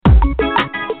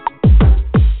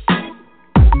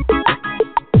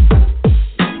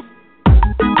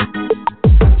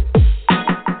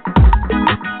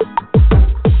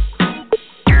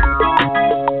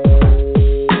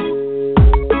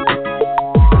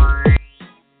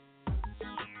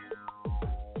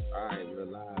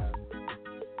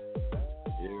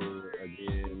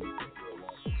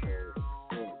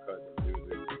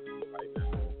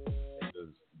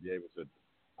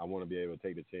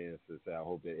chance to say I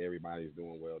hope that everybody's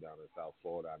doing well down in South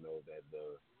Florida. I know that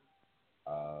the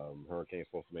hurricane's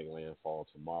supposed to make landfall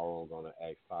tomorrow. I'm going to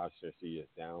ask Tasha if she is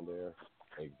down there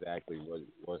exactly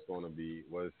what's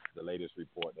the latest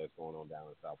report that's going on down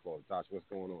in South Florida. Tasha, what's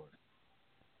going on?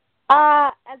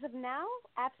 As of now,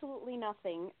 absolutely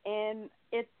nothing, and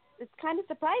it's kind of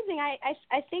surprising.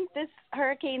 I think this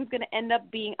hurricane's going to end up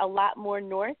being a lot more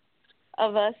north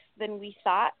of us than we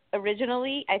thought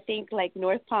originally. I think like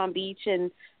North Palm Beach and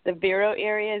the Vero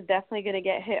area is definitely going to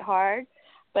get hit hard.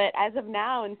 But as of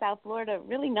now in South Florida,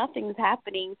 really nothing's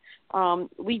happening.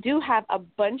 We do have a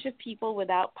bunch of people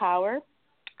without power,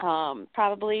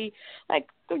 probably like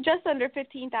just under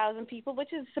 15,000 people,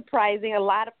 which is surprising. A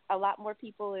lot more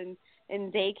people in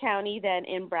Dade County than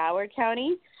in Broward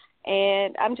County.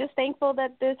 And I'm just thankful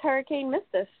that this hurricane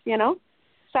missed us, you know.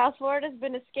 South Florida's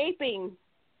been escaping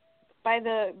by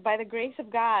the grace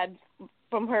of God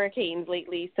from hurricanes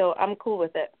lately, so I'm cool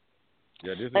with it.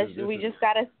 Yeah, just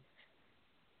gotta.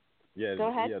 Yeah, go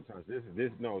ahead. Yeah, Thomas,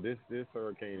 this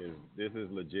hurricane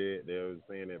is legit. They're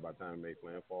saying that by the time it makes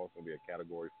landfall, it's gonna be a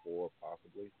Category 4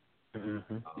 possibly.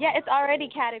 Mm-hmm. Yeah, it's already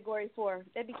Category 4.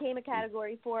 It became a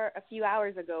Category 4 a few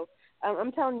hours ago.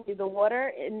 I'm telling you, the water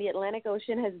in the Atlantic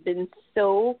Ocean has been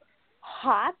so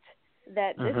hot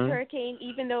that this hurricane,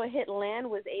 even though it hit land,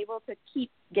 was able to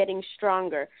keep getting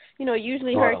stronger. You know,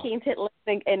 usually hurricanes hit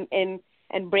land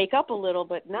and break up a little,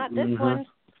 but not this one.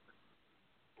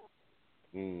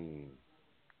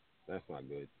 That's not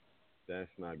good. That's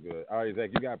not good. All right, Zach,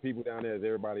 you got people down there. Is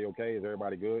everybody okay? Is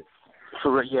everybody good?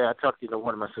 I talked to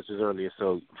one of my sisters earlier.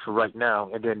 So for right now,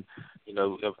 and then,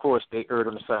 of course, they erred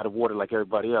on the side of water like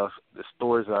everybody else. The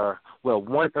stores are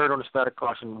one erred on the side of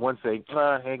caution, one say, ain't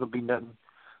gonna be nothing.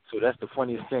 So that's the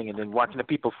funniest thing. And then watching the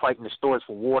people fight in the stores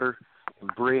for water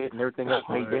and bread and everything else,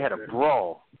 they had a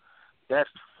brawl. That's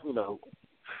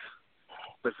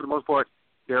but for the most part,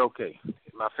 they're okay.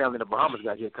 My family in the Bahamas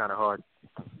got hit kind of hard.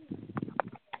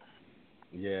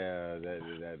 Yeah,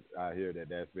 that I hear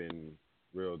that's been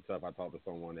real tough. I talked to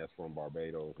someone that's from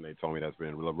Barbados, and they told me that's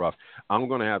been real rough. I'm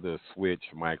going to have to switch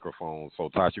microphones. So,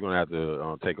 Tosh, you're going to have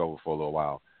to take over for a little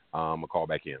while. I'm going to call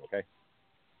back in, okay?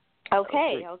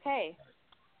 Okay.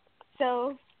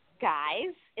 So,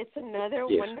 guys, it's another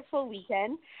wonderful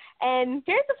weekend. And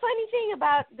here's the funny thing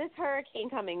about this hurricane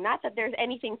coming. Not that there's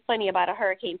anything funny about a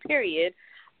hurricane, period,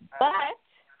 but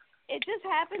it just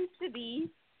happens to be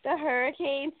the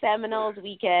Hurricane Seminoles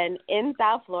weekend in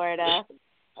South Florida.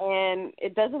 And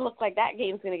it doesn't look like that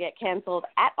game's going to get canceled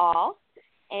at all.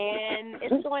 And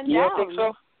it's going down. You don't think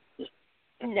so?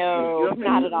 No,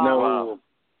 not at all.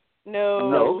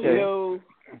 No,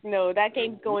 that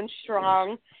game's going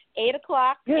strong. 8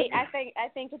 o'clock. Yeah. I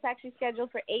think it's actually scheduled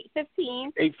for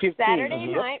 8:15. 8:15. Saturday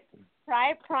night,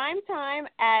 prime time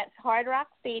at Hard Rock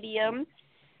Stadium.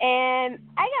 And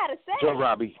I gotta say, Joe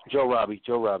Robbie.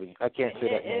 I can't say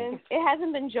that name. It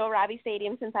hasn't been Joe Robbie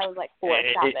Stadium since I was like 4.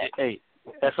 Stop it. Hey,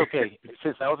 that's okay.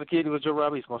 Since I was a kid, it was Joe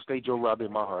Robbie. It's gonna stay Joe Robbie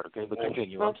in my heart. Okay, but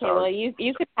continue. I'm sorry. Well,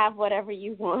 you can have whatever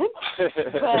you want.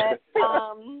 But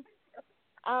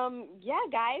yeah,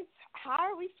 guys, how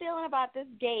are we feeling about this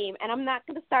game? And I'm not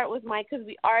gonna start with Mike because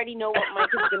we already know what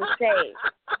Mike is gonna say.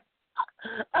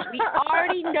 We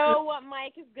already know what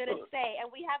Mike is gonna say,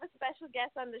 and we have a special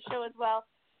guest on the show as well.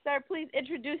 Sir, please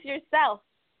introduce yourself.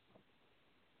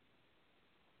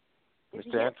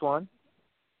 Mr. Antoine.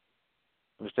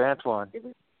 Mr. Antoine.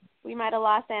 We might have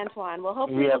lost Antoine. Well,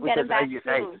 hopefully we'll get him back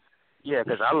soon. Yeah,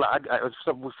 because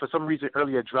for some reason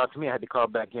earlier it dropped me. I had to call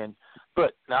back in.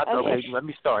 But now, okay, let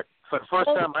me start. For the first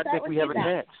time, I think we have a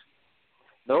chance.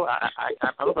 No, I'm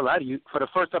not gonna lie to you. For the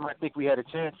first time, I think we had a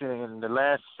chance in the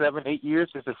last 7-8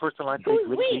 years. It's the first time I think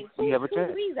we have a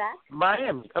chance. Who's Zach?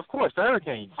 Miami, of course, the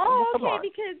Hurricanes. Oh, come okay, on.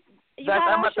 because you Zach, got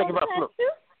I'm on not thinking shoulder about pads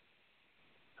too?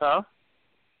 Huh?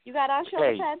 You got on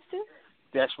shoulder pads too?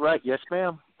 That's right. Yes,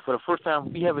 ma'am. For the first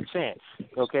time, we have a chance.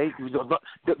 Okay?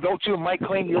 Don't you and Mike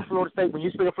claim you're Florida State? When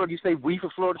you speak of Florida, you say we for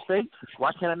Florida State.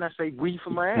 Why can't I not say we for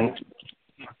Miami?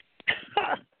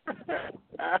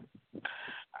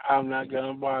 I'm not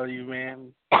gonna bother you,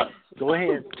 man. Go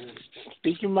ahead,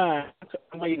 speak your mind.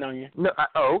 I'm waiting on you. No, I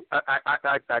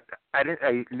didn't.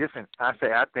 Hey, listen, I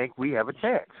say I think we have a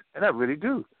chance, and I really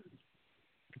do.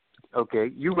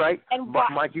 Okay, you're right. And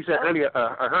Mike, you said earlier,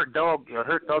 a hurt dog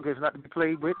is not to be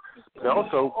played with. But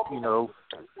also,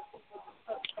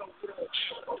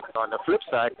 on the flip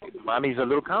side, Miami's a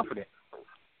little confident.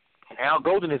 And Al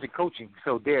Golden isn't coaching,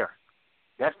 so there.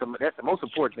 That's the most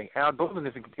important thing. Al Golden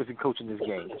isn't coaching this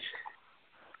game.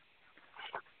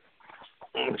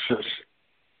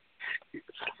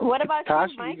 What about Tosh,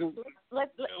 you, Mike?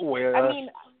 well,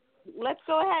 let's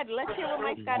go ahead. Let's hear what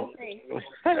Mike's got to say.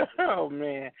 Oh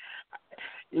man,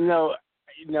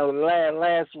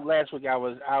 last week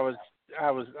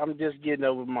I'm just getting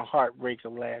over my heartbreak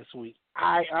of last week.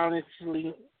 I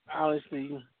honestly,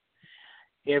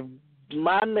 if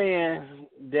my man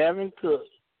Devin Cook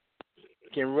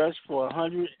can rush for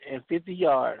 150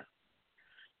 yards,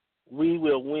 we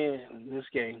will win this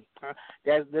game.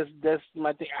 That's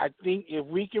my thing. I think if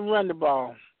we can run the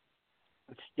ball,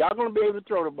 y'all gonna be able to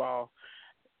throw the ball.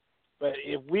 But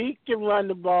if we can run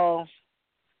the ball,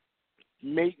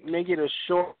 make it a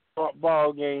short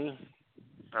ball game,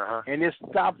 and then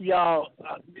stop y'all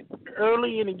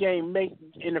early in the game. Make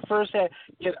in the first half,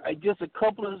 get just a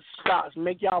couple of stops.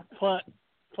 Make y'all punt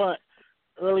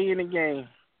early in the game.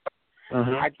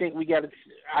 I think we got a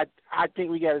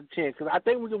chance because I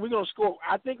think we're gonna score.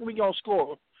 I think we're gonna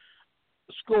score.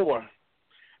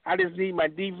 I just need my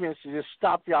defense to just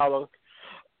stop y'all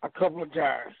a couple of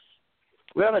times.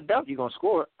 Well, I doubt you're gonna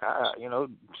score. I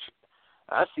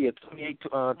see a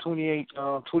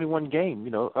 21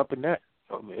 game. Up in that,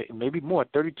 maybe more,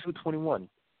 32-21.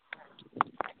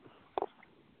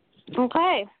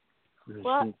 Okay.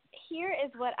 Well, here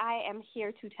is what I am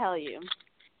here to tell you.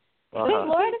 The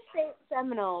Florida State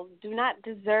Seminoles do not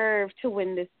deserve to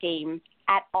win this game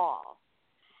at all.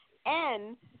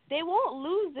 And they won't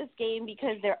lose this game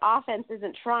because their offense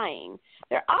isn't trying.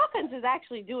 Their offense is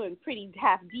actually doing pretty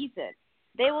half decent.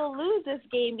 They will lose this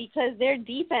game because their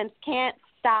defense can't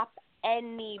stop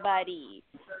anybody.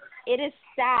 It is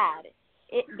sad.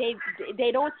 They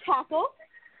don't tackle.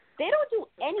 They don't do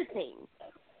anything.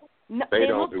 No, they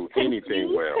don't do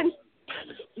anything well.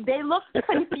 They look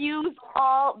confused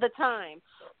all the time.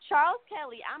 Charles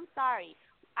Kelly, I'm sorry.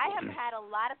 I have had a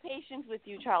lot of patience with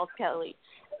you, Charles Kelly,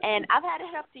 and I've had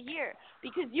it up to here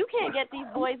because you can't get these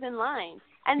boys in line.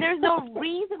 And there's no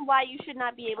reason why you should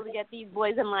not be able to get these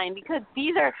boys in line because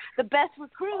these are the best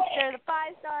recruits. They're the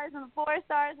 5 stars and the 4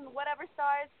 stars and whatever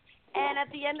stars. And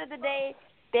at the end of the day,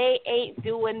 they ain't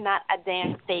doing not a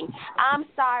damn thing. I'm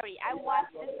sorry. I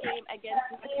watched this game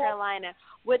against North Carolina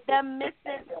with them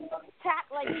missing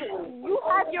you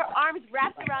have your arms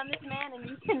wrapped around this man and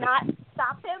you cannot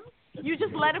stop him. You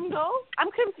just let him go.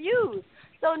 I'm confused.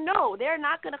 So no, they're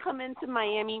not going to come into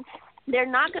Miami. They're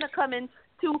not going to come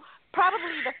into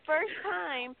probably the first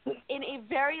time in a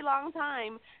very long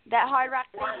time that Hard Rock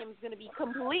Stadium is going to be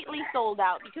completely sold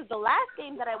out because the last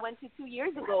game that I went to 2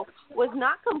 years ago was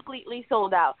not completely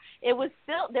sold out. There were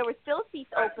still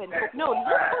seats open. No,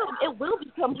 it will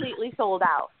be completely sold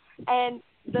out. And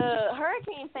the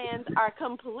Hurricane fans are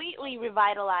completely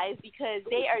revitalized because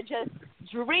they are just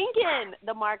drinking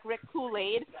the Mark Richt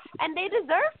Kool-Aid, and they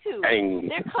deserve to.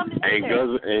 They're coming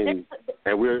in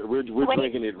and we're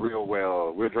drinking it real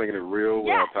well. We're drinking it real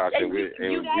well, Tasha. And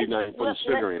we're not putting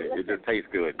sugar in it. It just tastes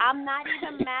good. I'm not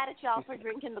even mad at y'all for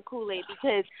drinking the Kool-Aid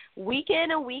because week in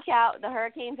and week out, the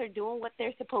Hurricanes are doing what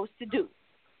they're supposed to do.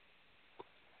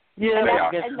 Yeah,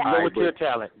 lower tier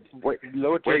talent. Wait, guys!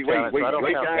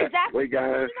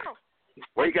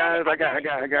 I got you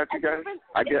guys.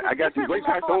 I got you. Wait,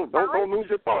 guys! Don't lose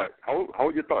your thought.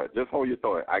 Hold your thought. Just hold your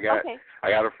thought. I got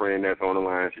a friend that's on the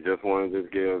line. She just wanted to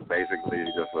give basically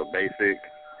just a basic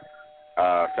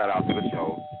shout out to the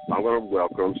show. I'm going to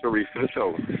welcome Sharice to the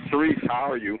show. Sharice,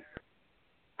 how are you?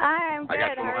 I'm good.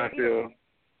 I got How are you?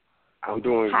 I'm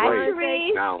doing Hi,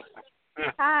 great. Sharice. Now,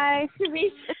 hi,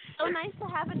 Sharice. It's so nice to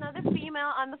have another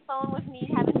female on the phone with me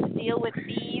having to deal with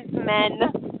these men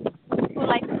who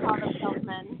like to call themselves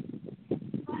men.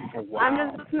 Wow. I'm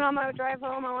just listening on my drive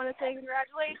home. I want to say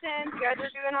congratulations. You guys are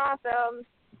doing awesome.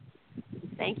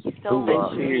 Thank you so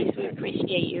much, Sharice. We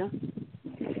appreciate you.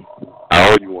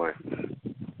 I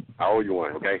owe you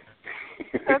one, okay?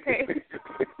 Okay.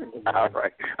 All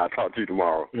right. I'll talk to you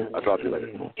tomorrow. I'll talk to you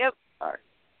later. Yep. All right.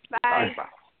 Bye. All right, bye.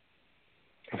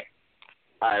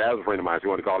 All right, that was a friend of mine. She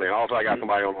wanted to call in. Also, I got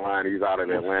somebody on the line. He's out in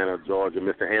Atlanta, Georgia.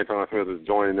 Mr. Anton Smith is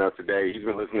joining us today. He's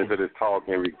been listening to this talk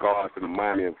in regards to the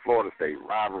Miami and Florida State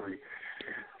rivalry.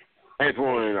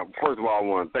 Antoine, first of all, I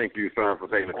want to thank you, sir, for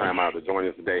taking the time out to join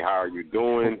us today. How are you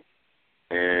doing?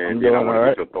 And I'm doing I want all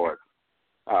right. to get your thoughts.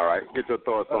 All right, get your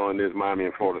thoughts on this Miami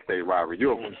and Florida State rivalry.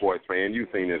 You're a sports fan. You've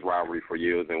seen this rivalry for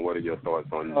years, and what are your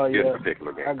thoughts on this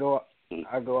particular game? I go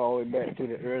all the way back to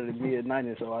the early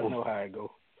mid-'90s, so I know how it goes.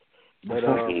 But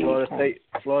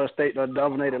Florida State done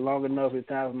dominated long enough. It's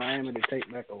time for Miami to take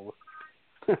back over.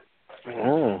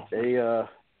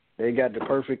 They got the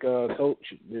perfect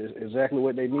coach, exactly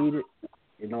what they needed.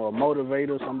 You know, a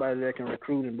motivator, somebody that can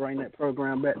recruit and bring that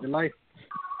program back to life,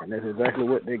 and that's exactly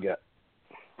what they got.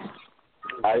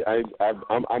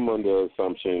 I'm under the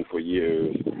assumption for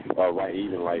years,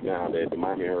 even right now, that the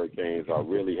Miami Hurricanes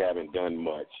really haven't done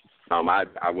much.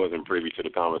 I wasn't privy to the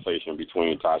conversation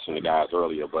between Tosh and the guys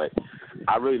earlier, but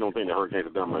I really don't think the Hurricanes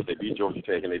have done much. They beat Georgia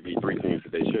Tech and they beat 3 teams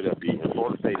that they should have beaten.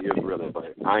 Florida State is really,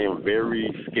 but I am very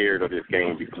scared of this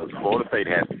game because Florida State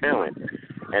has talent,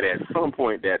 and at some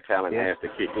point that talent has to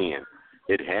kick in.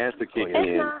 It has to kick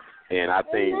in, and I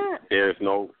think there's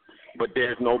no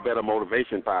better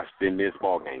motivation, Tosh, than this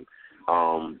ball game.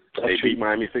 They beat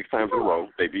Miami 6 times in a row.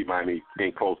 They beat Miami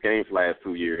in close games the last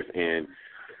 2 years, and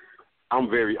I'm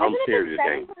scared of this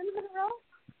game.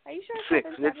 Are you sure?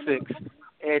 It's 6.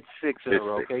 It's 6 in a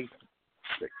row, okay?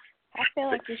 6. I feel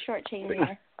like you're shortchanging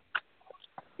her.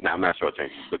 No, I'm not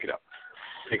shortchanging. Look it up.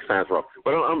 6 times in a row.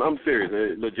 But I'm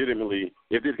serious. Legitimately,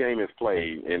 if this game is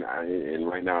played, and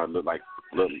right now it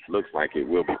looks like it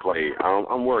will be played,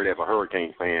 I'm worried as a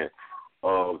Hurricane fan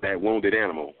of that wounded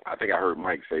animal. I think I heard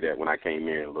Mike say that when I came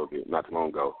in a little bit not too long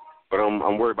ago. But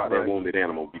I'm worried about that wounded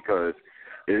animal because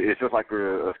it's just like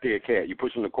a scared cat. You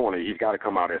push him in the corner, he's got to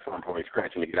come out at some point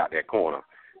scratching to get out that corner.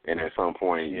 And at some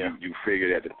point, you figure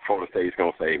that the Florida State's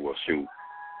going to say, well, shoot,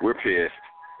 we're pissed.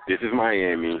 This is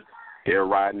Miami. They're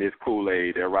riding this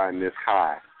Kool-Aid. They're riding this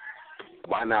high.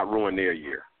 Why not ruin their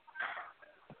year?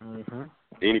 Mm-hmm.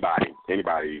 Anybody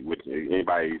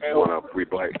want to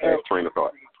rebut that train of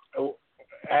thought?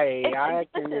 Hey, I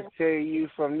can just tell you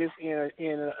from this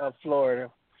end of Florida,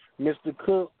 Mr.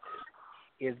 Cook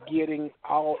is getting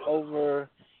all over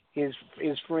his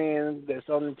friends that's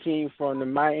on the team from the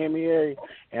Miami area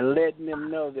and letting them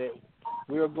know that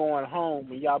we're going home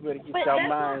and y'all better get your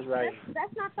minds right.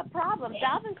 That's not the problem.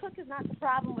 Dalvin Cook is not the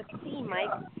problem with the team,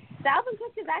 Mike. Dalvin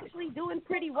Cook is actually doing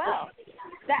pretty well.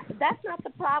 That's not the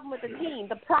problem with the team.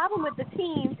 The problem with the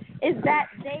team is that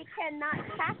they cannot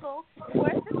tackle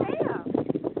worth the damn.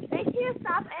 They can't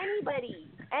stop anybody.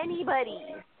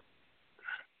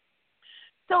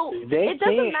 So it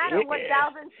doesn't matter what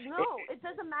Dalvin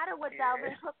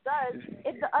Cook does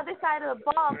if the other side of the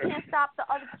ball can't stop the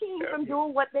other team from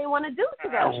doing what they want to do to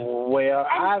them. Well,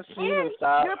 I've seen them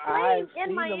stop. You're playing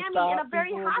in Miami in a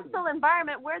very hostile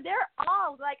environment where they're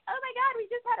all like, "Oh my God, we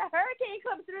just had a hurricane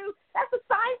come through. That's a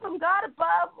sign from God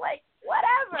above." Like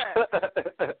whatever.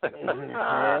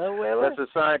 That's a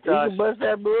sign. You can bust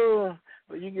that balloon.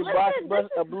 You can bust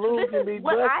a balloon can be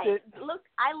busted.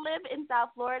 I live in South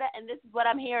Florida, and this is what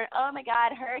I'm hearing. Oh, my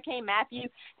God, Hurricane Matthew.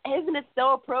 Isn't it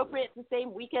so appropriate the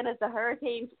same weekend as the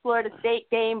Hurricane Florida State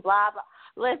game, blah, blah.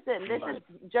 Listen, this is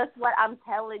just what I'm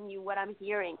telling you, what I'm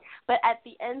hearing. But at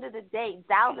the end of the day,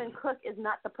 Dalvin Cook is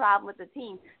not the problem with the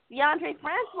team. DeAndre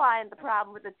Francois is the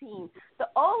problem with the team. The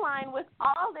O-line, with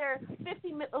all their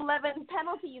 50-11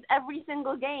 penalties every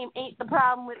single game, ain't the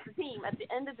problem with the team. At the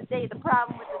end of the day, the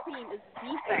problem with the team is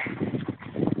defense.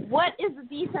 What is the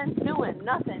defense doing?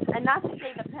 Nothing. And not to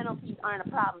say the penalties aren't a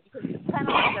problem, because the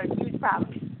penalties are a huge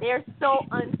problem. They're so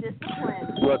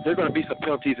undisciplined. Well, there's going to be some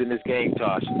penalties in this game,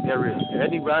 Tosh. There is. In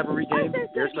any rivalry game,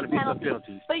 there's going to be some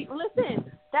penalties. But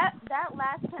listen, that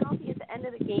last penalty at the end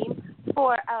of the game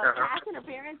for pass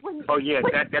interference.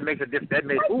 That makes a difference. That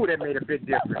made a big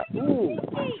difference.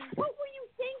 What were you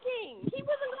thinking? He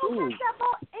wasn't going to catch that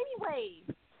ball anyway.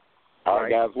 All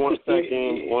right, guys. One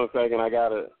second. I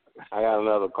got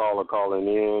another caller calling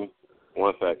in.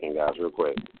 1 second, guys, real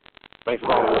quick. Thanks for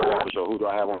calling the show. Who do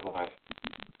I have on the line?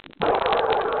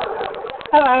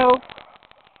 Hello.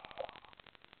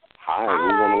 Hi,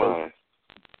 who's on the line?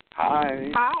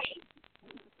 Hi.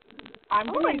 I'm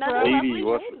doing Dee Dee,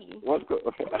 what's good?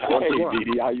 Hey, Dee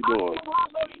Dee, how you doing?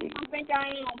 I think I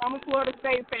am. I'm a Florida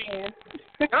State fan.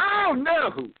 Oh, no.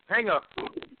 Hang up.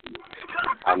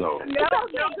 I know. No,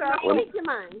 take your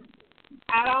mind.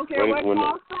 I don't care what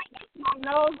y'all say. My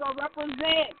nose will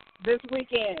represent this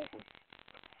weekend.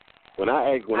 When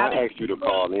I asked you to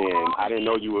call in, I didn't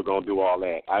know you were gonna do all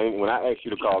that. When I asked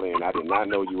you to call in, I did not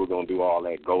know you were gonna do all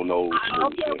that. Go nose. I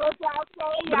don't care what y'all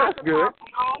say. Y'all can talk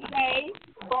all day,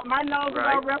 but my nose is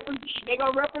gonna represent. They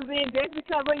gonna represent just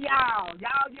because of y'all.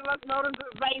 Y'all give us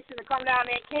motivation to come down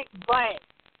there and kick butt.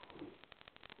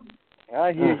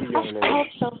 I hear you, young lady.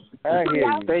 I hear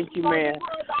you. Thank you, man.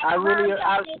 I really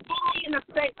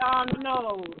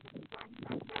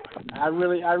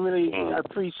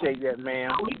appreciate that,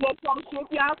 man. We just gonna ship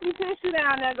y'all some tissue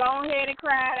down there. Go ahead and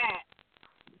cry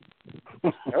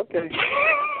that.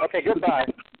 Okay, goodbye.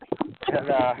 Don't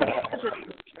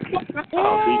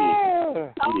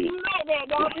be like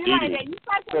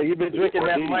that. So you've been drinking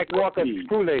that Mike Walker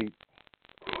Kool-Aid?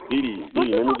 Edie, let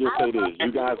me just say this: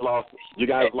 you guys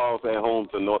lost at home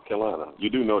to North Carolina. You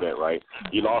do know that, right?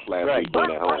 You lost last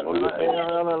weekend at home.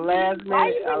 On a last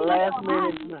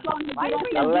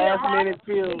minute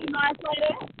field.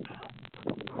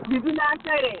 Did you not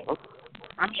say that?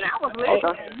 I mean, I was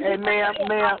listening. Hey,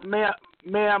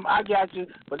 ma'am, I got you.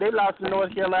 But they lost to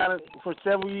North Carolina for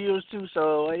several years too,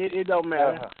 so it don't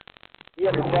matter.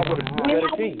 Yeah, the top of the better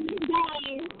team.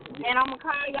 And I'm gonna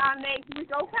call y'all next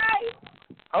week, okay?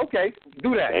 Okay,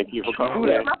 do that. Thank you for calling. Do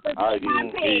that. All right,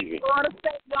 easy. Florida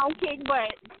State don't kick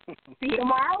butt. See you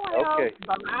tomorrow. Will. Okay.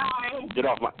 Bye. Get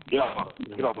off my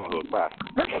hook. Bye.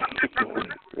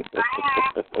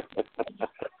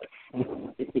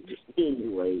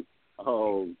 Anyway,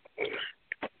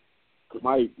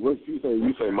 Mike, what you say?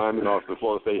 You say Miami lost to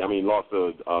Florida State. I mean, lost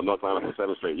to North Carolina for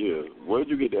 7 straight years. Where did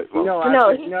you get that from?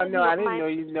 I didn't know.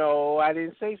 You know, I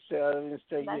didn't say so. I didn't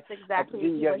say that's exactly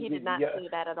what he did not say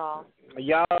that at all.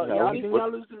 Y'all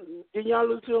did y'all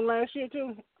lose to them last year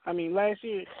too? I mean, last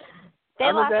year.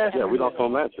 They lost. Yeah, we lost to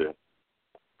them last year.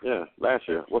 Yeah, last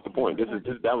year. What's the point? That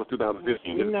was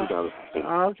 2015. This is 2016.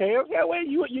 Okay. Well,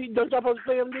 you don't y'all supposed to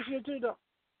play them this year too, though?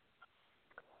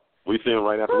 We see them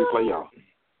right after we play y'all.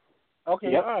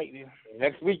 Okay, yep. All right then.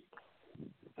 Next week.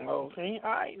 Okay, all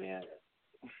right then.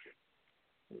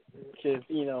 Because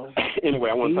Anyway,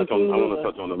 I want to touch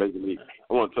on the Major League.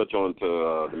 I want to touch on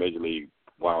the Major League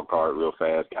wild card real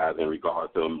fast, guys. In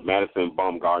regard to Madison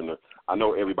Bumgarner, I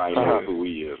know everybody knows who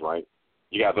he is, right?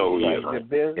 You guys know who he is, right?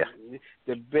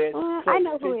 The best I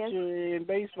know who he pitcher in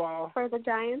baseball for the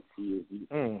Giants.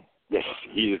 Yes,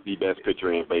 he is the best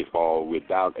pitcher in baseball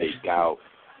without a doubt.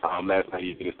 Last night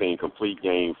he did his thing, complete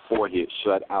game, 4-hit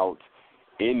shutout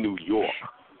in New York.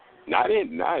 Not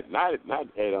in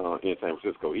San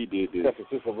Francisco. He did this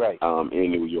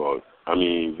in New York. I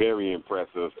mean, very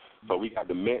impressive. So we got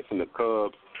the Mets and the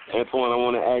Cubs. Antoine, I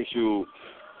want to ask you,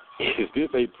 is this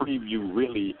a preview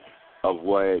really of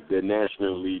what the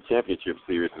National League Championship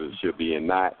Series should be, and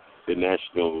not the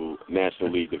National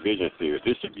League Division Series?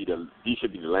 These should be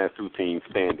the last two teams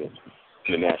standing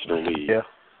in the National League.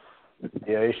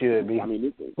 Yeah, it should be. I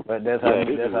mean, but that's how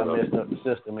messed up the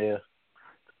system is.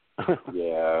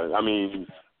 Yeah, I mean,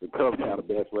 the Cubs got the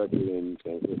best record in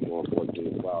San Francisco,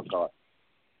 unfortunately, wild card.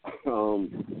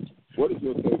 What is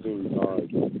your take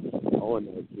on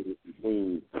that series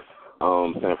between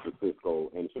San Francisco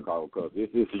and the Chicago Cubs? This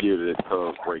is the year that the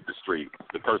Cubs break the streak.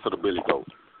 The curse of the Billy Goat.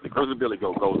 The curse of Billy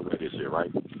Goat goes away this year,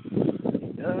 right?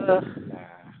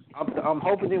 I'm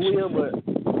hoping it will, but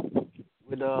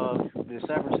with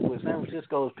San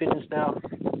Francisco's pitching staff,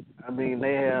 I mean,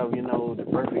 they have, the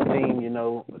perfect team,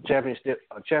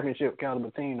 a championship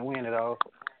caliber team to win it all.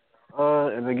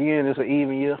 And again, it's an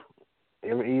even year.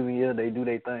 Every even year they do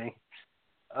their thing.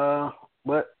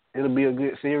 But it'll be a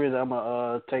good series. I'm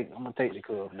gonna take the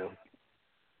Cubs though.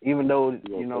 Even though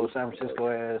San Francisco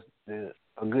has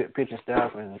a good pitching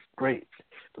staff and great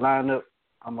lineup,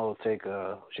 I'm gonna take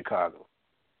Chicago.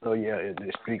 So yeah,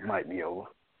 the streak might be over.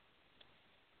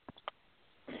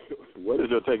 What is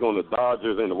your take on the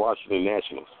Dodgers and the Washington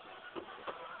Nationals?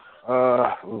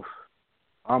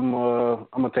 I'm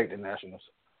gonna take the Nationals,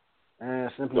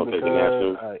 and simply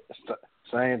because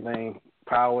same thing,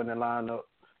 power in the lineup.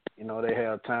 They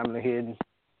have timely hitting.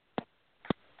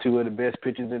 Two of the best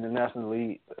pitchers in the National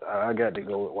League. I got to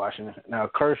go with Washington. Now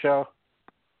Kershaw,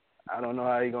 I don't know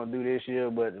how he's gonna do this year,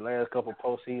 but the last couple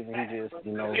postseasons he just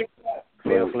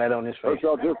fell flat on his face.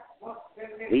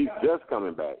 He's just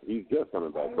coming back.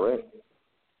 Correct?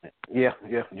 Yeah,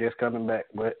 just coming back.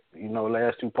 But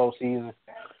last two postseasons,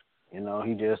 he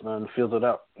just fizzled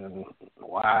out, and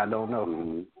why I don't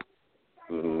know.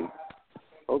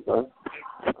 Okay.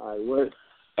 All right.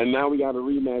 And now we got a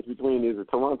rematch between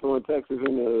Toronto and Texas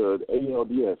in the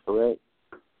ALDS, correct?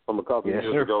 From a couple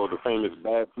years ago, the famous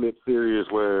Bad Flip series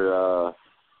where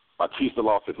Batista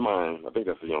lost his mind. I think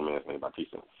that's the young man's name,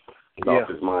 Batista. He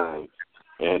lost his mind,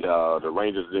 and the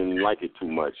Rangers didn't like it too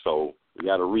much, so we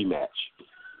got a rematch.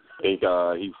 I think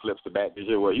he flips the bat this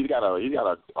year. Well, he's got a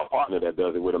partner that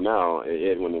does it with him now,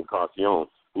 Edwin Encarnacion,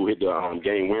 who hit the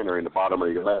game winner in the bottom of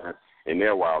the 11th in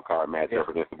their wild card matchup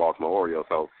against the Baltimore Orioles.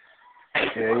 So,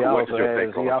 he also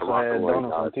has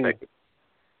Donaldson too.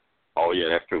 Oh yeah,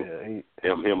 that's true.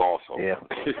 Him also. Yeah.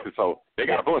 So they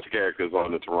got a bunch of characters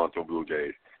on the Toronto Blue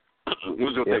Jays.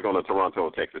 What's your take on the Toronto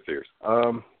Texas series?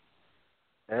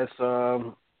 That's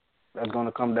going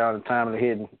to come down to timely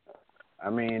hitting. I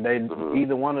mean,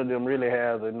 either one of them really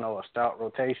has a stout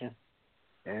rotation,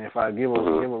 and if I give a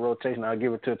rotation, I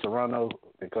give it to Toronto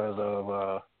because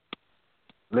of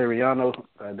Liriano.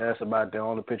 That's about the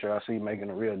only pitcher I see making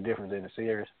a real difference in the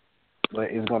series.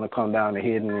 But it's going to come down to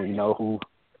hitting, who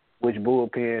which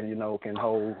bullpen, you know, can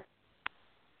hold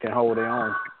their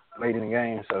own late in the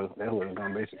game. So that's what it's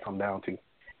going to basically come down to.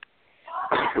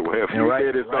 Well, if you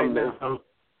said it's something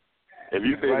if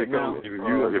you said if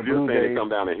you're saying it come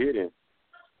down to hitting,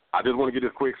 I just want to get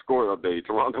this quick score update.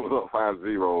 Toronto was up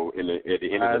 5-0 at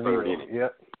the end of the third inning.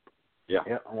 Yep. Yeah.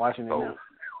 Yep. I'm watching it now.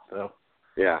 So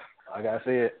yeah. Like I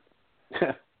said,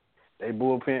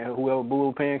 whoever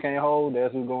bullpen can't hold,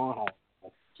 that's who's going home.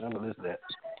 Simple as that.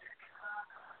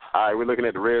 All right, we're looking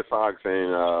at the Red Sox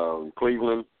and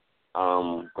Cleveland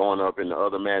going up in the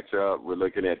other matchup. We're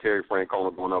looking at Terry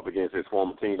Francona going up against his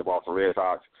former team, the Boston Red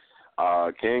Sox.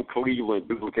 Can Cleveland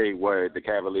duplicate what the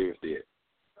Cavaliers did?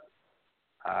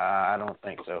 I don't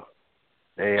think so.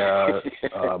 They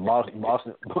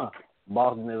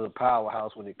Boston is a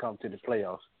powerhouse when it comes to the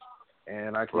playoffs,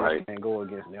 and I can't go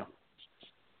against them.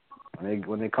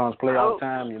 When it comes playoff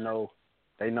time, you know,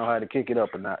 they know how to kick it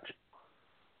up a notch.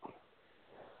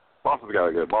 Boston's got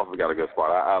a good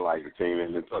spot. I like the team,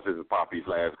 and plus this is Poppy's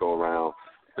last go around,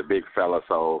 the big fella.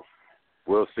 So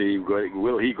we'll see.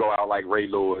 Will he go out like Ray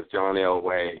Lewis, John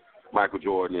Elway, Michael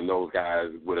Jordan, and those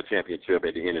guys with a championship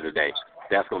at the end of the day?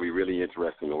 That's going to be really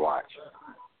interesting to watch.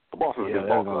 Boston's a good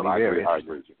ball club. I agree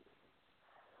with you.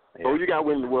 Yeah. So you got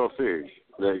winning the World Series,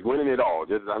 like winning it all.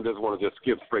 I just want to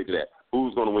skip straight to that.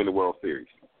 Who's going to win the World Series?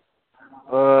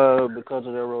 Because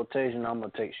of their rotation, I'm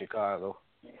going to take Chicago.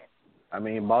 I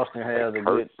mean, Boston has a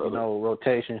good,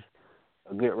 rotation,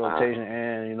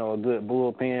 and, a good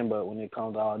bullpen, but when it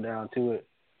comes all down to it,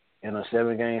 in a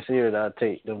 7-game series, I'd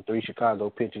take them 3 Chicago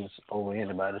pitchers over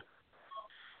anybody.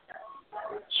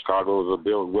 Chicago is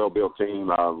a well-built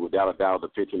team. Without a doubt, the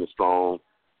pitching is strong.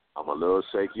 I'm a little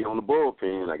shaky on the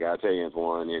bullpen, I got to tell you,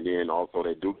 Antoine. And then also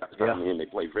they do come in. They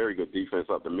play very good defense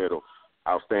up the middle.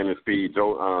 Outstanding speed.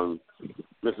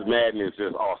 Mrs. Madden is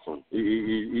just awesome.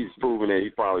 He's proven that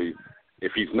he's probably,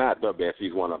 if he's not the best,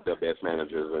 he's one of the best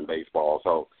managers in baseball.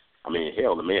 So, I mean,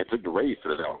 hell, the man took the Rays to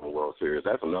the World Series.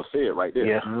 That's enough said right there.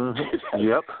 Yeah. Mm-hmm.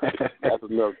 Yep. That's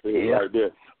enough said right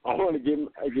there. I want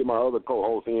to get my other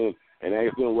co-hosts in and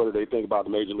ask them what do they think about the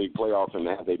Major League playoffs and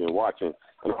have they been watching.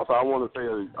 And also I want to say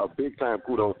a big-time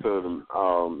kudos to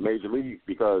the Major League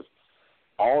because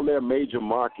all their major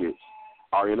markets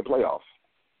are in the playoffs.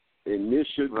 And this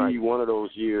should be one of those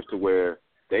years to where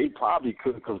they probably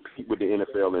could compete with the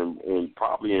NFL and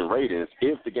probably in ratings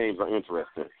if the games are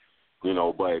interesting. You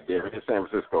know, but they're in San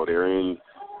Francisco. They're in,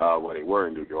 they were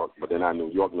in New York, but they're not in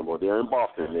New York no more. They're in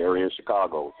Boston. They're in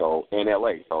Chicago, and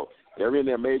L.A. So they're in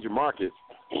their major markets.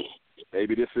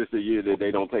 Maybe this is the year that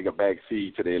they don't take a back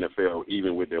seat to the NFL,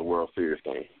 even with their World Series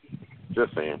game.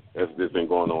 Just saying. It's been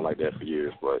going on like that for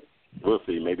years, but we'll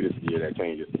see. Maybe this is the year that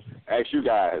changes. Ask you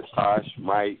guys, Tosh,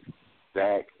 Mike,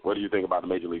 Zach, what do you think about the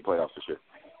Major League playoffs this year?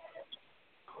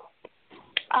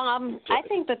 I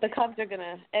think that the Cubs are going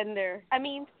to end their – I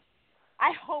mean,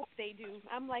 I hope they do.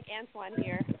 I'm like Antoine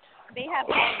here. They have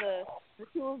all the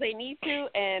tools they need to,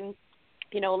 and –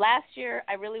 last year,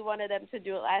 I really wanted them to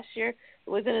do it last year. It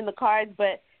wasn't in the cards,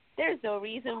 but there's no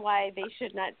reason why they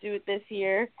should not do it this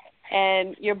year.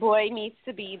 And your boy needs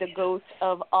to be the GOAT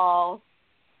of all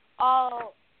I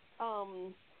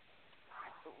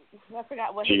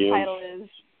forgot what his title is.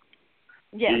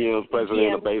 Yes. GM's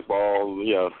president of baseball,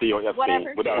 COF team,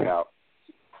 without a doubt.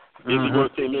 Is he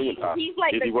worth $10 million? He's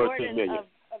like the Jordan of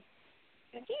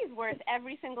he's worth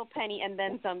every single penny and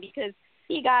then some because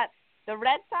he got the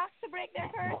Red Sox to break their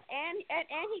curse, and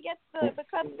he gets the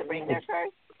Cubs to break their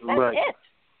curse. That's it.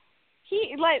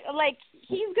 He like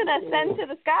he's gonna ascend to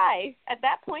the sky at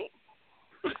that point.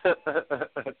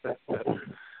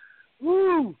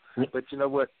 Woo! But you know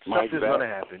what? Something's gonna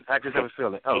happen. I just have a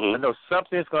feeling. I know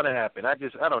something's gonna happen. I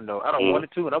don't know. I don't want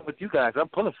it to, and I'm with you guys. I'm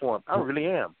pulling for him. I really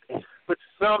am. But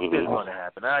something's gonna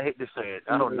happen. I hate to say it.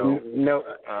 I don't know. You know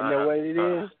what it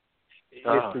is?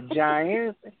 It's the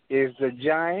Giants. It's the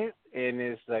Giants, and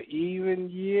it's an even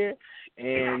year.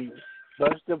 And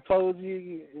Buster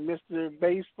Posey, Mr.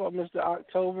 Baseball, Mr.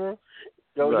 October,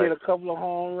 go hit a couple of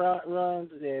home runs,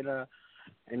 and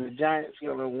the Giants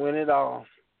gonna win it all.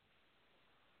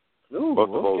 Ooh,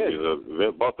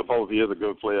 Buster Posey is a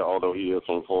good player, although he is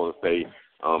from Florida State.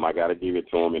 I got to give it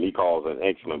to him, and he calls an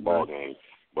excellent ball game.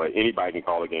 But anybody can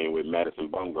call a game with Madison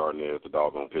Bumgarner as the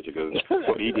doggone pitcher because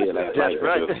what he did last night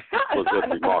was just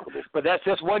remarkable. But that's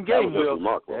just one game, Will.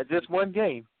 That's just one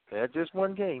game.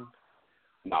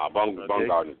 Nah,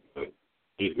 Bumgarner is good.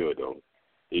 He's good, though.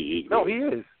 He's good. He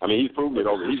is. I mean, he's proven it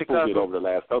over the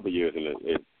last couple of years in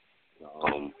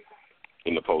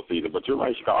the postseason. But you're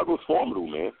right, Chicago's formidable,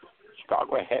 man.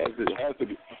 Chicago has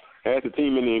the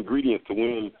team and the ingredients to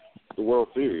win the World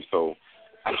Series. So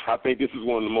I think this is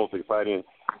one of the most exciting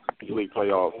Major League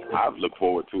playoffs I've looked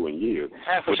forward to in years.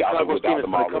 Half of Chicago's team is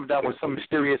going to come down with some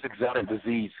mysterious exotic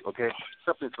disease, okay?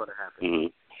 Something's going to happen.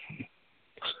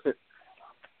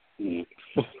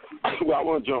 Well, I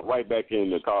want to jump right back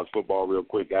into college football real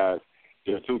quick, guys.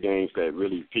 There are two games that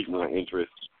really piqued my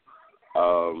interest.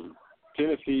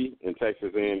 Tennessee and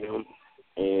Texas A&M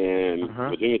and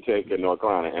Virginia Tech and North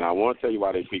Carolina. And I want to tell you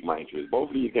why they piqued my interest. Two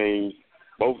of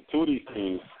these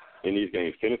teams in these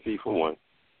games, Tennessee for one,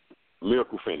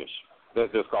 miracle finish.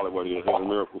 Let's just call it what it is. It's a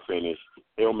miracle finish.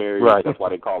 Hail Mary, that's why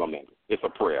they call them that. It's a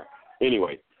prayer.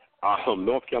 Anyway,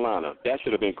 North Carolina, that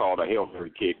should have been called a Hail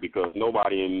Mary kick because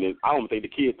nobody in this, I don't think the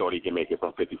kid thought he could make it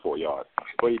from 54 yards.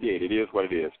 But he did. It is what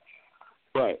it is.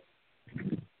 But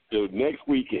the next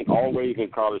weekend, always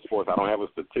in college sports, I don't have a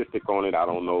statistic on it. I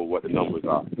don't know what the numbers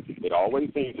are. It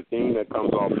always seems the team that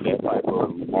comes off of that type of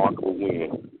remarkable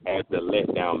win has to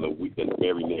let down the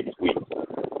very next week.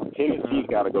 Tennessee's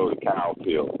got to go to Kyle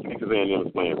Field. Texas A&M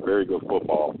is playing very good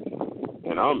football.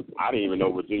 And I didn't even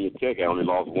know Virginia Tech had only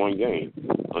lost one game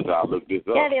until I looked this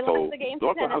up. Yeah, they lost the game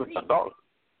to Tennessee.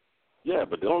 Yeah,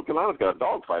 but North Carolina's got a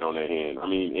dogfight on their hand. I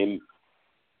mean, and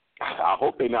I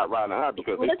hope they're not riding high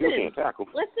because they still can't tackle.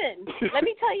 Listen, let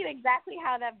me tell you exactly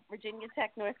how that Virginia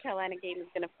Tech-North Carolina game is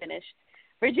going to finish.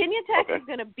 Virginia Tech is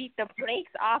going to beat the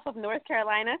brakes off of North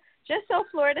Carolina just so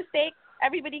Florida State,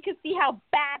 everybody can see how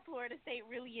bad Florida State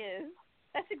really is.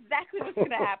 That's exactly what's going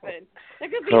to happen.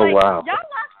 They're going to be y'all lost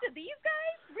to these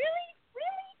guys? Really?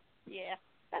 Really? Yeah,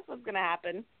 that's what's going to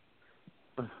happen.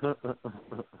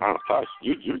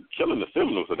 You're killing the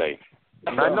Seminoles today.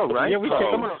 I know, right? Yeah, we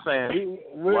I'm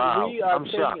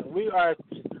shocked. We are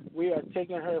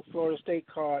taking her Florida State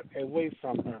card away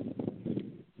from her.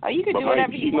 Oh, you can do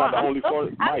whatever you want. I'm still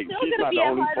going to be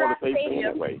at Hard Rock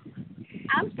Stadium.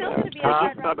 I'm still going to be at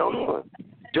Hard Rock Stadium.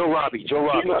 Joe Robbie. Don't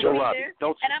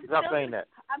stop saying that.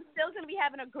 I'm still going to be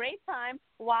having a great time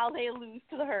while they lose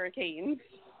to the Hurricanes.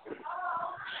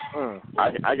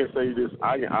 I can say this.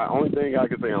 Only thing I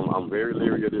can say, I'm very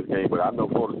leery of this game, but I know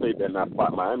Florida State better not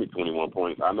spot Miami 21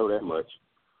 points. I know that much.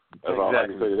 That's all I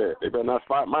can say to that. They better not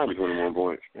spot Miami 21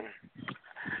 points.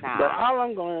 But all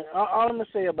I'm gonna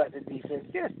say about the defense,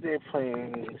 yes, they're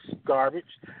playing garbage,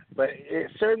 but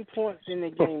at certain points in the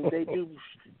game, they do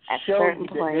show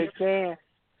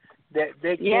that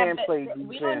they can play defense.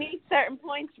 We don't need certain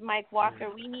points, Mike Walker.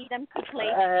 We need them to play.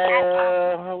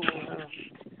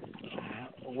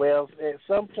 Well, at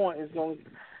some point it's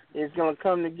gonna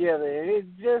come together, and it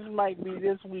just might be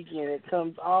this weekend. It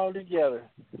comes all together.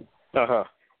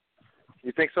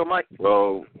 You think so, Mike?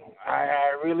 Well,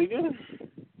 I really do.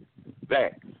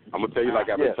 That I'm gonna tell you, like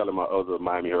I've been telling my other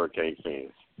Miami Hurricane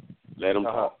fans, let them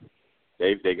talk.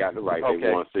 They got the right. They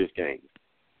won 6 games.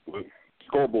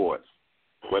 Scoreboards,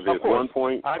 whether it's 1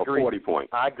 point or 40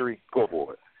 points. I agree.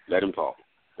 Scoreboard. Let them talk.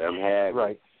 Let them have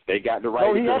right. They got the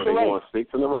right. They won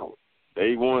 6 in a row.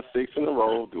 They won 6 in a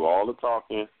row. Do all the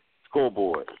talking.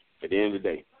 Scoreboard. At the end of the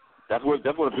day, that's what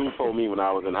a dude told me when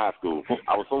I was in high school.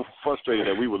 I was so frustrated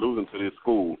that we were losing to this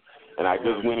school, and I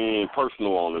just went in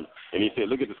personal on him, and he said,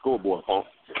 "Look at the scoreboard, punk."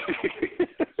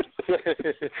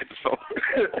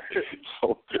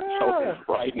 so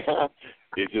right now,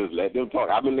 it's just let them talk.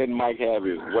 I've been letting Mike have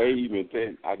his way.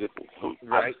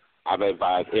 I've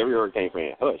advised every Hurricane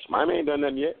fan, hush. Miami ain't done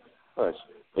nothing yet. Hush.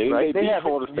 And they beat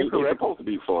Florida State. They're supposed to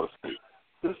beat Florida State.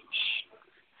 Just shh.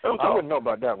 I wouldn't know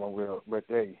about that one, Will, but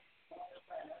they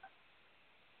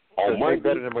on Monday,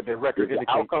 better than what their record indicates.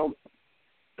 The outcome,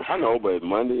 I know, but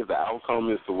Monday, if the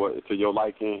outcome is to your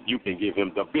liking, you can give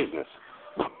him the business.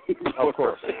 Of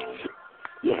course.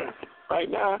 Yeah. Right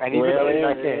now. And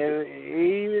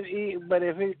but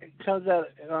if it comes out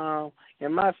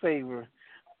in my favor,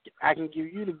 I can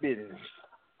give you the business.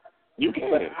 You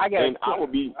can. But I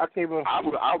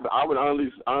would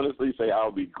honestly say I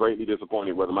would be greatly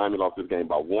disappointed whether Miami lost this game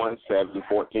by 1, 7,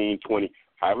 14, 20,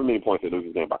 however many points they lose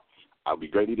this game by. I would be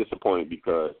greatly disappointed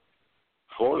because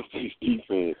Florida State's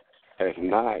defense has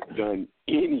not done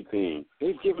anything.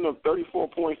 They've given up 34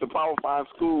 points to Power 5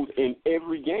 schools in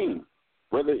every game.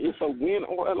 Whether it's a win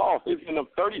or a loss, they've given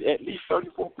up at least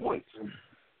 34 points.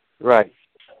 Right.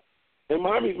 And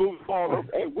Miami's moving the ball up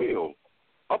at will,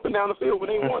 up and down the field when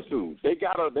they want to. They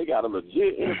got a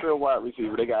legit NFL wide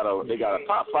receiver. They got a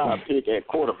top 5 pick at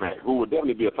quarterback who would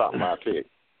definitely be a top 5 pick.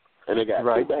 And they got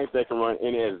 2 backs that can run.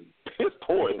 And as piss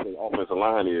poor as the offensive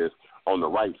line is on the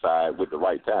right side with the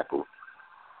right tackle,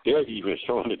 they're even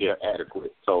showing that they're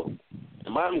adequate. So,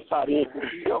 Miami's tight end,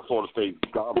 Florida State,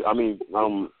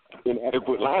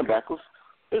 inadequate linebackers.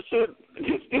 This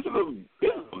is a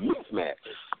mismatch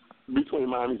between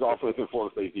Miami's offense and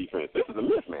Florida State's defense. This is a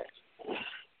mismatch.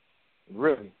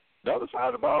 Really? The other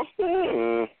side of the ball,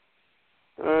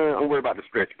 I'm worried about the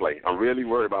stretch play. I'm really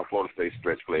worried about Florida State's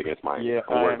stretch play against Miami. Yeah,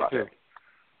 I'm worried about too. that.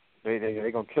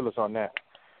 They're going to kill us on that.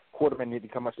 Quarterman need to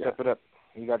come and step it up.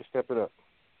 You got to step it up.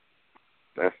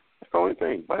 That's the only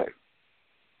thing. But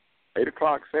 8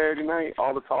 o'clock Saturday night,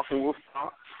 all the talking will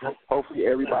stop. Hopefully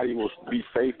everybody will be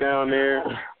safe down there.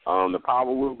 The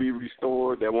power will be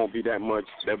restored. There won't be that much.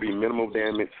 There'll be minimal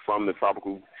damage from the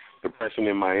tropical depression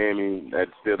in Miami. That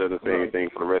still doesn't say anything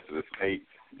for the rest of the state.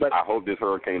 But I hope this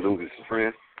hurricane loses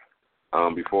strength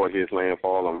before it hits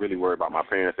landfall. I'm really worried about my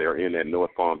parents. They are in that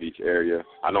North Palm Beach area.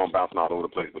 I know I'm bouncing all over the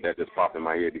place, but that just popped in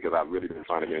my head because I've really been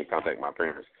trying to get in contact with my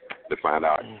parents to find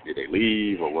out did they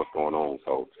leave or what's going on.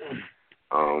 So,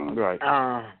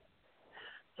 right.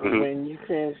 When you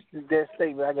finish that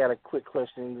statement, I got a quick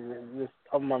question just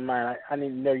on my mind. I need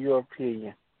to know your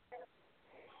opinion.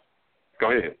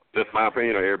 Go ahead. Just my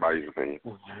opinion or everybody's opinion?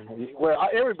 Well,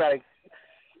 everybody.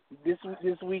 This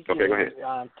weekend, okay, go ahead.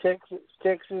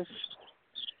 Texas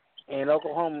and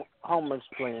Oklahoma's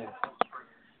playing.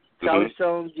 Charlie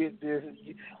Stone get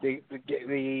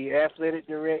the athletic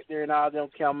director and all them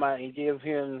come out and give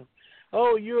him,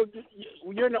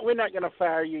 we're not going to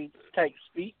fire you type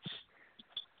speech.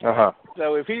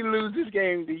 So if he loses this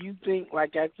game, do you think,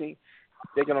 like I think,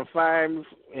 they're going to fire him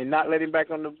and not let him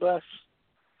back on the bus?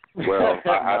 Well,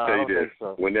 I'll tell you this.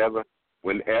 So.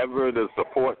 Whenever the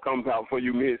support comes out for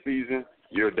you mid-season,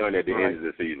 you're done at the end of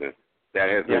the season. That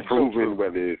has been proven,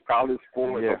 whether it's college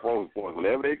sports or pro sports.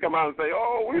 Whenever they come out and say,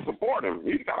 we support him,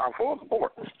 he's got our full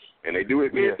support, and they do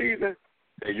it mid-season,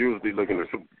 they're usually looking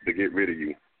to get rid of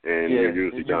you, and you're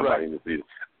usually done by the end of the season.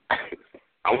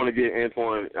 I want to get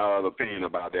Antoine's opinion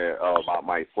about that, about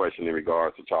Mike's question in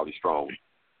regards to Charlie Strong,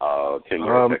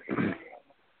 tenure at Texas.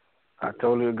 I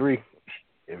totally agree.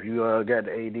 If you got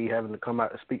the AD having to come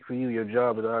out to speak for you, your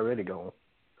job is already gone.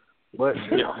 But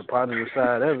the positive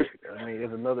side of it, I mean,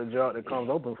 there's another job that comes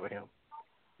open for him.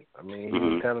 I mean,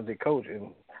 he's a talented coach, and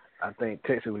I think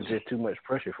Texas was just too much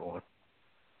pressure for him.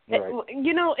 It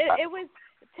was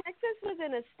Texas was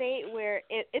in a state where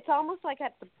it's almost like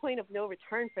at the point of no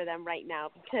return for them right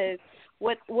now, because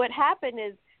what happened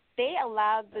is they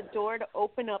allowed the door to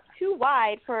open up too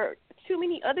wide for too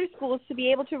many other schools to be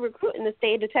able to recruit in the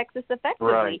state of Texas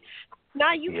effectively. Right.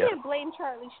 Now, you can't blame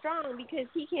Charlie Strong because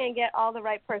he can't get all the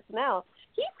right personnel.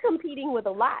 He's competing with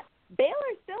a lot.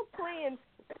 Baylor's still playing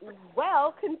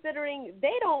well, considering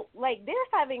they're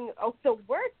having the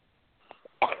worst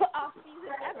off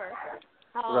season ever.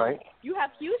 You have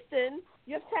Houston,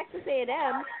 you have Texas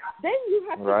A&M, then you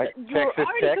have you're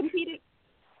already competing.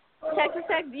 Texas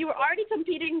Tech, you were already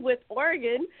competing with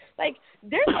Oregon.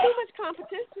 There's too much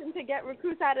competition to get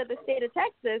recruits out of the state of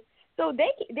Texas. So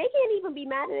they can't even be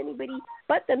mad at anybody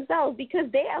but themselves because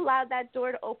they allowed that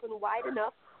door to open wide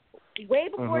enough way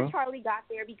before Charlie got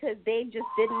there because they just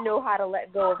didn't know how to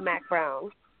let go of Mac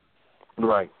Brown.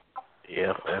 Right.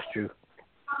 Yeah, that's true.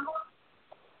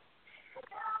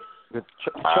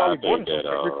 Charlie Gordon's a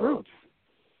recruit.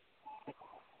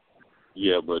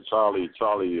 Yeah, but Charlie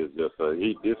is just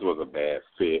this was a bad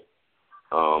fit.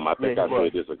 I think I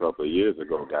said this a couple of years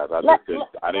ago, guys.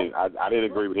 I didn't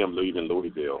agree with him leaving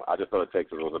Louisville. I just thought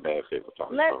Texas was a bad fit for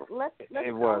Charlie. Let's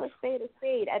call a spade a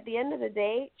spade. At the end of the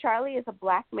day, Charlie is a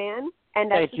black man,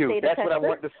 and that's the state of Texas. That's what I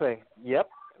wanted to say. Yep,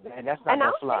 and that's not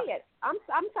going to fly. I'll say it.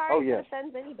 I'm sorry if it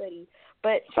offends anybody,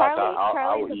 but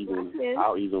Charlie is a black man.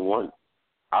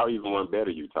 I'll even one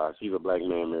better you, Tosh. He's a black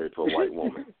man married to a white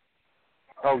woman.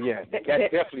 Oh yeah, that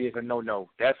definitely is a no-no.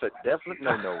 That's a definite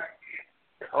no-no.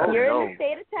 You're in the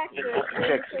state of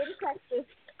Texas.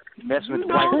 Messing with the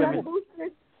black women.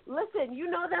 Listen, you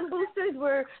know them boosters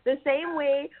were the same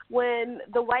way when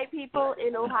the white people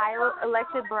in Ohio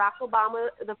elected Barack Obama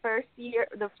the first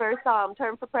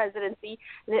term for presidency,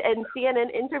 and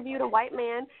CNN interviewed a white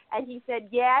man, and he said,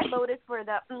 I voted for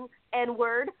the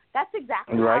N-word. That's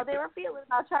exactly how they were feeling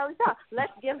about Charlie Strong.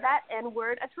 Let's give that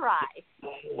N-word a try.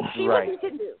 See what he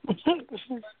can do.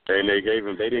 And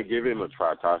they didn't give him a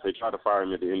try, Tosh. They tried to fire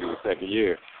him at the end of the second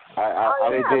year.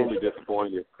 I'm totally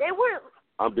disappointed.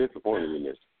 I'm disappointed in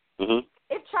this. Mm-hmm.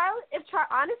 If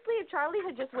Charlie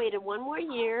had just waited one more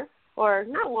year, or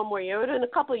not one more year, it would have been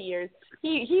a couple of years,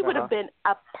 he would have been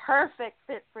a perfect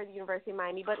fit for the University of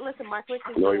Miami. But listen, Mark Rich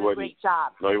is doing a great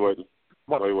job. No, he wasn't.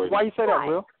 No, he wasn't. Why you say that,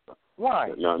 Will? Why?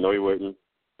 No, he wasn't.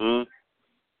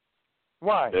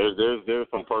 Why? There's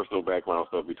some personal background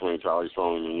stuff between Charlie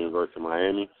Strong and the University of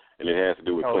Miami, and it has to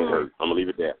do with Clint Hurt. I'm gonna leave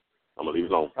it there. I'm gonna leave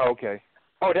it alone. Okay.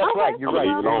 Oh, that's right.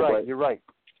 You're right.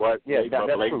 But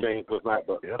Blake James was not.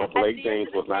 Blake James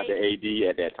was not the AD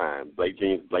at that time. Blake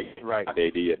not the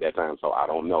AD at that time. So I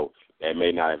don't know. That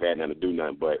may not have had nothing to do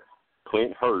nothing. But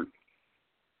Clint Hurt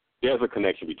there's a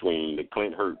connection between the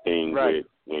Clint Hurt thing Right. with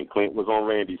when Clint was on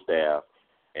Randy's staff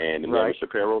and the Nevin Right.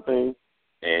 Shapiro thing,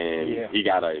 and he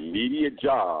got an immediate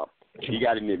job. He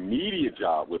got an immediate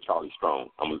job with Charlie Strong.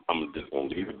 I'm just going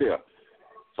to leave it there.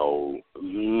 So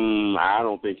I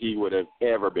don't think he would have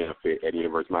ever been a fit at the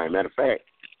University of Miami. Matter of fact,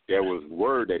 there was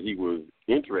word that he was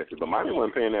interested, but Miami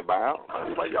wasn't paying that buyout. I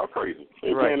was like, y'all crazy.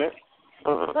 Ain't paying that.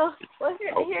 Well,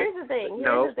 here's the thing.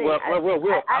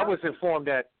 I was informed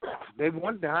that they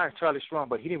wanted to hire Charlie Strong,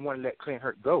 but he didn't want to let Clint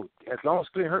Hurt go. As long as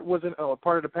Clint Hurt wasn't a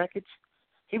part of the package,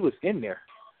 he was in there.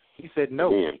 He said no.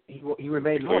 Again, he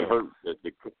remained loyal.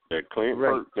 The Clint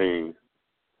Hurt thing,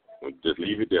 just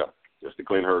leave it there. Just the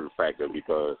Clint Hurt factor,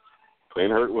 because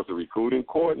Clint Hurt was the recruiting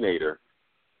coordinator.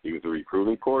 He was the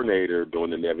recruiting coordinator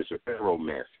during the Nevin Shapiro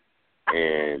mess,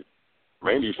 and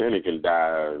Randy Shannon can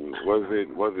die. What's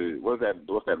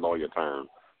that lawyer term?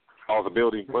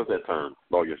 Plausibility. What's that term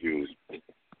lawyers use?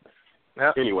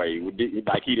 Yep. Anyway,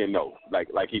 like he didn't know.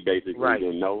 Like he basically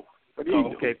didn't know. But he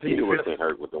knew what Clint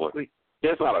Hurt was doing.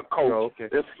 That's not a coach.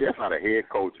 That's not a head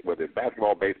coach, whether it's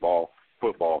basketball, baseball,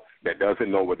 football, that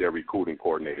doesn't know what their recruiting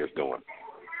coordinator is doing.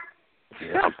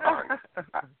 Yeah, I'm sorry.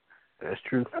 That's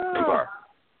true. I'm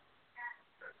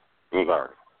sorry.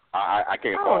 I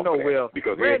can't fall for that. Will.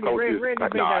 Because Randy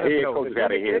head coaches got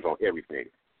their hands on everything.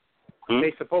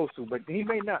 They supposed to, but he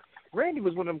may not. Randy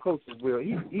was one of them coaches, Will.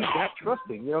 He's that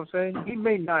trusting, you know what I'm saying? He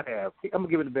may not have. I'm gonna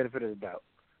give him the benefit of the doubt.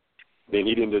 Then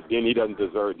he didn't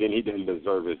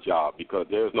deserve his job, because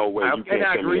there's no way you can't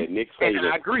tell me that Nick Saban. And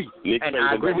I agree. Nick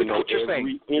Saban doesn't know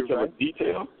every inch of a right.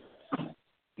 detail.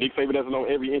 Nick Saban doesn't know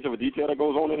every inch of a detail that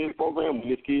goes on in his program. When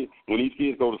these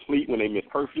kids go to sleep, when they miss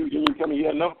curfew, you tell me he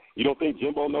doesn't know? You don't think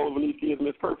Jimbo knows when these kids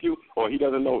miss curfew, or he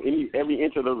doesn't know every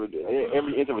inch of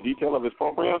a detail of his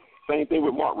program? Same thing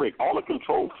with Mark Richt. All the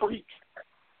control freaks.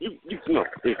 You know,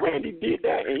 if Randy did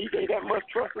that and he gave that much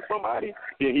trust to somebody,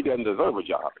 then he doesn't deserve a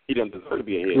job. He doesn't deserve to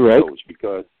be a head coach,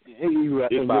 because you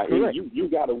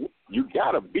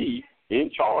gotta be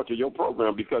in charge of your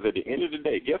program, because at the end of the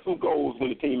day, guess who goes when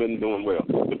the team isn't doing well?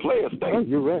 The players stay. Oh,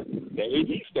 you're right. The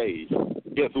AD stays.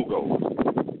 Guess who goes?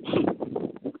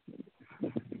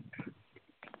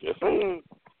 Just saying.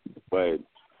 But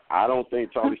I don't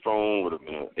think Charlie Strong would have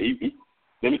been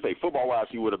let me say, football-wise,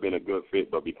 he would have been a good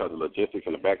fit, but because of logistics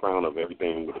and the background of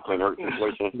everything with the Clint Hurt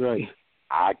situation, right.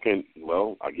 Again,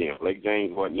 Blake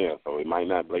James wasn't there, so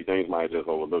Blake James might have just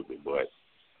overlooked it, but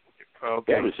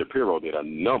Nevin Shapiro did a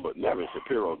number. Nevin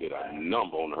Shapiro did a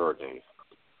number on the Hurricanes.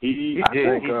 He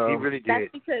really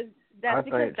did. That's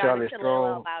because Charlie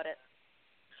Strong allowed it.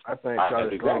 I think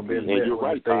Charlie Strong been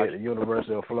right at the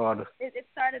University of Florida. It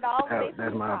started all the way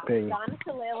That's from my opinion. Donna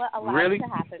Shalala allowed it to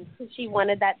happen because she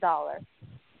wanted that $1.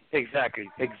 Exactly.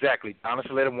 Donna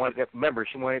Shalala wanted that. Remember,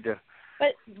 she wanted to.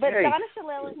 But Donna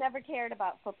Shalala never cared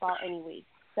about football anyway,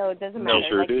 so it doesn't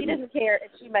matter. She doesn't care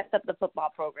if she messed up the football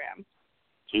program.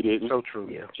 She didn't. So true.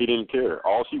 Yeah. She didn't care.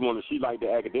 All she wanted, she liked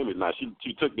the academics. Now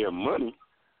she took their money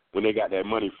when they got that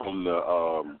money from the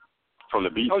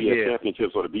BCS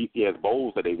championships or the BCS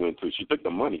bowls that they went to. She took the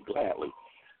money gladly.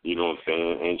 You know what I'm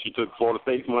saying? And she took Florida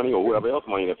State's money or whoever else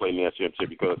money that played in that championship,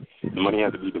 because the money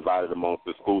had to be divided amongst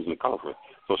the schools in the conference.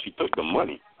 So she took the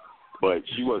money, but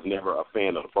she was never a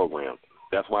fan of the program.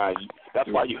 That's why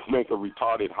you make a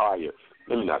retarded hire.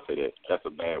 Let me not say that. That's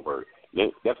a bad word.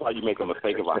 That's why you make a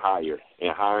mistake of a hire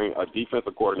and hiring a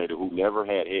defensive coordinator who never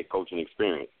had head coaching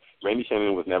experience. Randy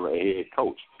Shannon was never a head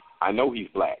coach. I know he's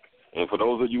black. And for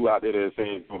those of you out there that are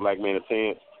saying for a black man a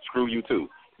chance, screw you too,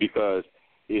 because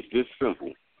it's this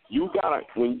simple. You gotta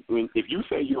if you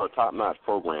say you're a top-notch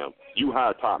program, you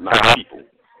hire top-notch people.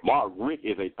 Mark Richt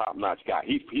is a top-notch guy.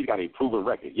 He's got a proven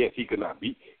record. Yes, he can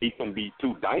beat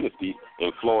two dynasties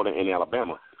in Florida and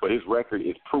Alabama, but his record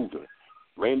is proven.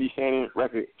 Randy Shannon's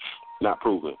record, not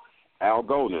proven. Al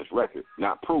Golden's record,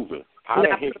 not proven. How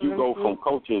the heck you go from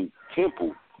coaching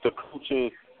Temple to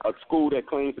coaching a school that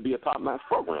claims to be a top-notch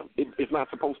program? It's not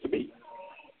supposed to be.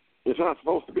 It's not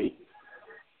supposed to be.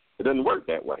 It doesn't work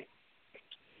that way.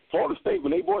 Florida State,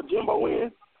 when they brought Jimbo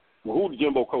in, who did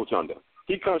Jimbo coach under?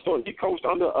 He coached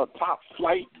under a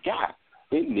top-flight guy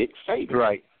in Nick Saban.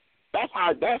 Right. That's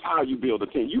how you build a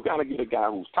team. You got to get a guy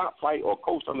who's top-flight or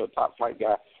coached under a top-flight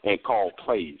guy and call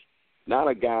plays, not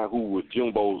a guy who was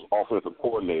Jimbo's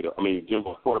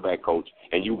Jimbo's quarterback coach,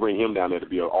 and you bring him down there to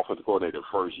be an offensive coordinator the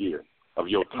first year of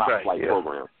your top-flight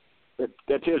program.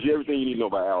 That tells you everything you need to know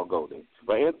about Al Golden.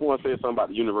 But Antoine said something about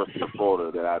the University of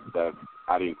Florida that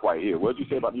I didn't quite hear. What did you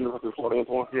say about the University of Florida,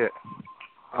 Antoine? Yeah.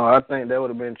 I think that would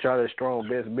have been Charlie Strong's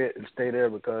best bet to stay there,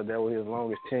 because that was his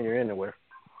longest tenure anywhere.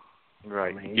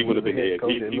 Right. He would have been head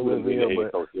coach. He would have been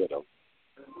head coach there, though.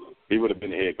 He would have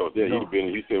been the head coach. Yeah,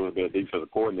 he still would have been a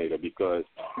defensive coordinator because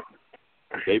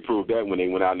they proved that when they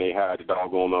went out and they hired the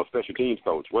doggone special teams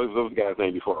coach. What was those guys'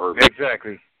 name before Irvin?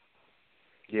 Exactly.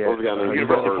 Yeah. Those guys' name University of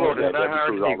before Florida.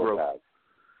 Irvin.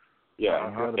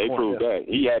 Yeah, they proved that.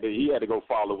 He had to go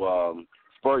follow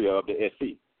Spurrier up to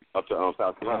SC, up to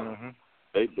South Carolina.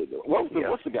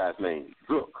 What's the guy's name?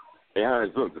 Zook. They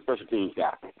hired Zook, the special teams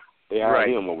guy. They hired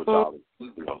him over Charlie.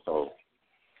 So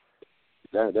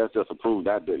that's just a proof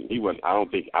that he wouldn't. I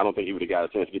don't think he would have got a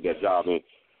chance to get that job.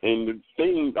 And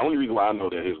the only reason why I know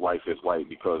that his wife is white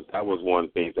because that was one of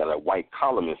the things that a white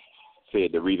columnist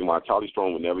said. The reason why Charlie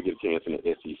Strong would never get a chance in the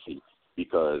SEC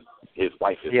because his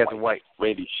wife is white.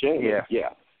 Randy Shannon,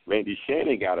 Randy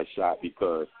Shannon got a shot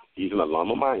because he's an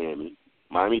alum of Miami.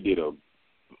 Miami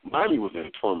was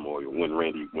in turmoil when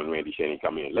Randy Shannon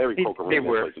come in. Larry Coker ran that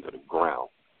place into the ground.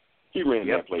 He ran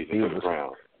that place into the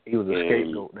ground. He was a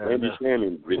scapegoat down Randy there.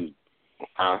 Shannon didn't.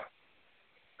 I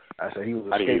said he was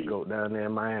a scapegoat down there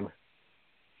in Miami.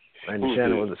 Randy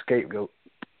Shannon was a scapegoat.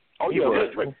 Oh, yeah,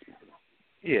 that's right.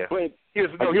 Yeah. But he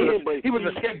was a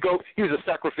scapegoat. He was a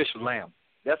sacrificial lamb.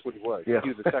 That's what he was. Yeah. He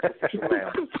was a sacrificial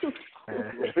lamb.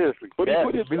 Seriously. But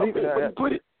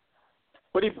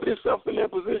he put himself in that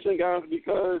position, guys,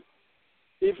 because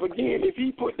if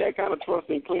he put that kind of trust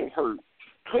in Clint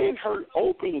Hurt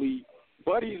openly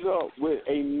buddies up with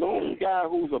a known guy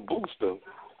who's a booster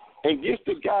and gets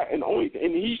the guy and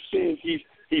he says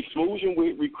he's smooching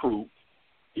with recruits,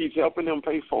 he's helping them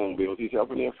pay phone bills, he's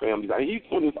helping their families. He's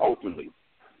doing this openly.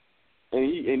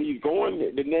 And he's going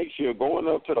the next year, going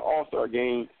up to the All-Star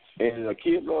game, and a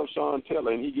kid loves Sean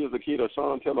Taylor, and he gives a kid a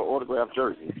Sean Taylor autographed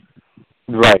jersey.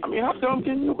 Right. I mean, how dumb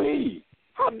can you be?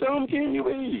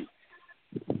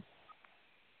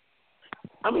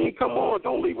 I mean, come on,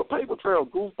 don't leave a paper trail,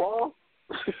 goofball.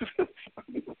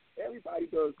 Everybody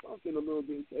does something a little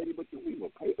bit shady, but you leave a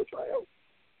paper trail.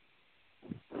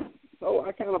 So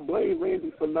I kind of blame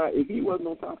Randy for not. If he wasn't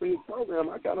on top of his program,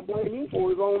 I kind of blame him for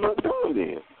his own not doing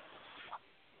it.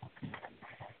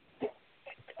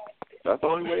 That's the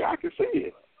only way I can see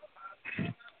it.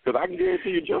 Because I can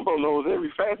guarantee you Jimbo knows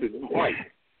every facet. Right.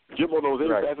 Jimbo knows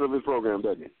every facet of his program,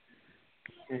 doesn't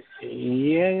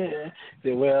he? Yeah.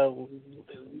 Well,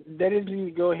 they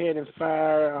didn't go ahead and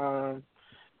fire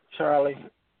Charlie,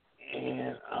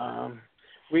 and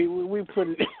we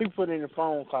put in a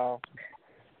phone call.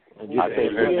 I think you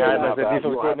don't have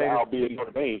to outbid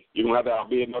Notre Dame. You don't have to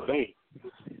outbid Notre Dame.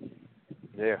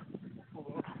 Yeah.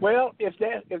 Well, if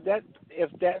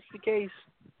that's the case,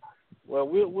 well,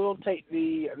 we'll take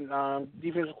the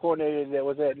defensive coordinator that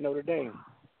was at Notre Dame.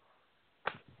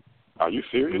 Are you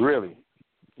serious? Really?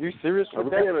 You serious with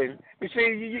that? Really? You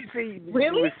see,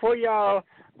 really? Before y'all.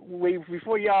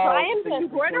 Brian Van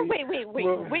Gorder?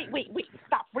 Wait,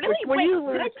 stop. Really?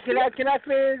 Can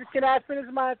I finish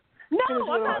my?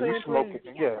 No, I'm not smoking.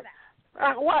 Yeah.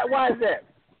 Why is that?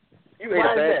 You ate a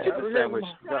bad chicken sandwich.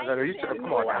 No, you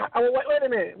come on now.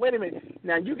 Wait a minute.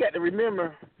 Now you got to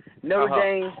remember, Notre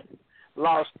Dame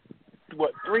lost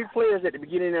 3 players at the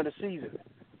beginning of the season.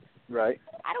 Right.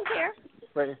 I don't care.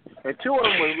 Right. And 2 of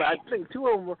them was, I think, 2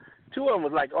 of them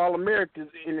was like all Americans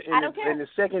in the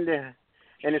secondary.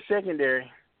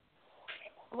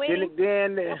 Wait.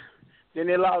 Then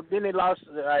they lost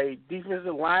a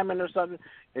defensive lineman or something,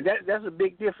 and that's a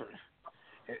big difference.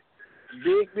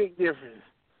 Big difference.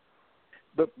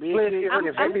 But I'm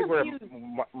confused.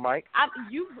 Mike.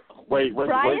 Wait,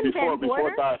 Brian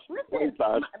before Tosh. Wait,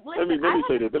 Tosh. Let me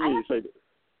say this.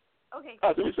 Okay.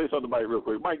 Let me say something about it real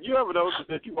quick. Mike, you ever notice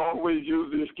that you always use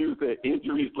the excuse that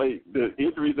injuries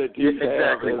that teams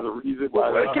have as a reason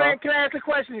why? Can I ask a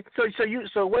question? So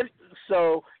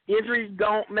injuries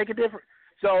don't make a difference.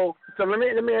 So let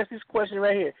me ask this question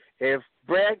right here. If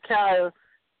Brad Kyle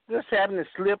just happened to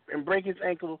slip and break his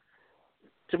ankle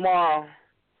tomorrow,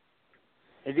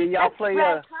 and then y'all play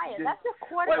Brad Kyle. That's your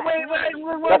quarterback. Wait.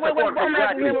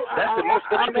 That's the most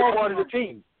intricate part of the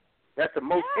team. That's the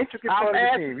most intricate part of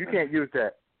the team. You can't use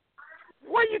that.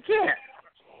 Well, you can't.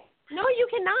 No, you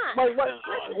cannot.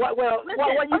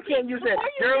 Well, you can't use that.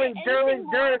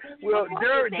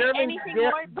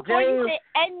 Before you say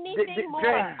anything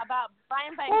more about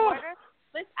Brian Van Gorder,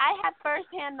 listen, I have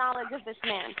firsthand knowledge of this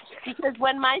man because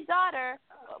when my daughter's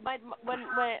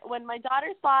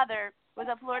father was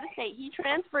at Florida State, he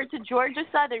transferred to Georgia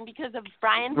Southern because of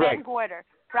Brian Van Gorder.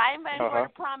 Brian Van Gorder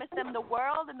promised them the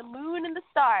world and the moon and the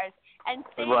stars and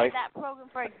stayed in that program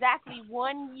for exactly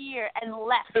 1 year and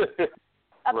left.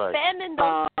 Abandoned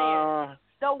those players.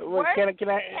 The worst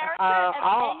character of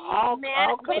any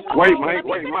man. Wait,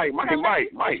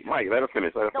 Mike, let her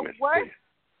finish. The worst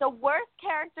the worst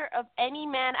character of any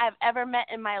man I've ever met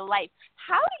in my life.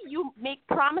 How do you make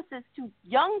promises to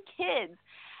young kids?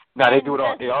 No, they do it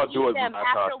all. They all do it.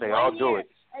 They all do it.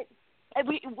 And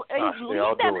we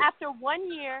leave them after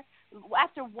 1 year.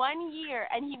 After 1 year,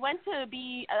 and he went to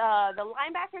be the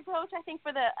linebacker coach, I think,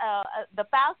 for the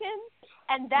Falcons,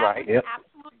 and that was an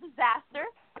absolute disaster.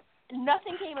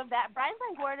 Nothing came of that. Brian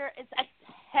Blank-Warder is a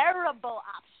terrible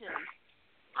option.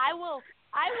 I will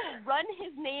run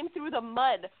his name through the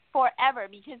mud forever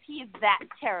because he is that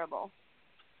terrible.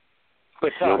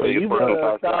 But you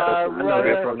better start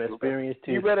running from experience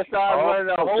too. You better start running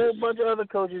a whole bunch of other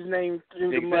coaches' names through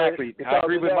the mud. Exactly. I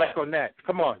agree with Mike on that.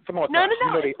 Come on. No. You know it's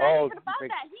not even about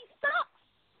that. He sucks.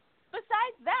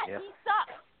 Besides that, he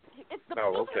sucks. It's the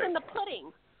proof in the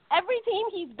pudding. Every team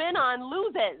he's been on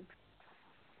loses.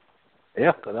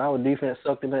 Yeah, because our defense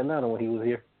sucked in Atlanta when he was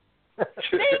here. Was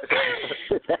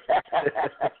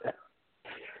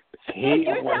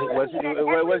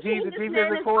he the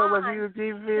defensive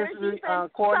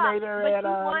coordinator at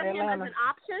Atlanta? As an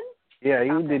option? Yeah,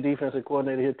 he was the defensive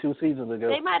coordinator here 2 seasons ago.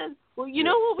 They might have. Well, you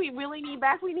know what we really need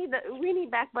back? We need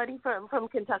back Buddy from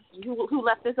Kentucky, who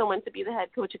left us and went to be the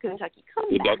head coach of Kentucky.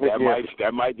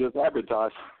 That might just happen,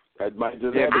 Tosh. That might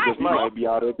just happen because he might be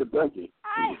out at Kentucky.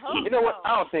 I hope. You know what?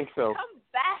 I don't think so. Come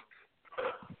back.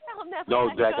 No,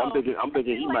 Jack. I'm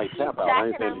thinking he might tap out. I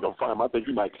ain't saying he's gonna fire him. I think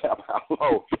he might tap out.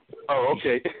 Oh,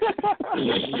 okay.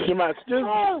 You talking about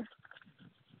Stoops?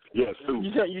 Yeah, Stoops.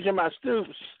 You talking about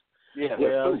Stoops? Yeah.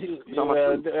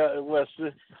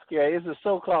 It's a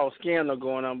so-called scandal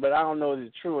going on, but I don't know if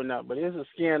it's true or not. But it's a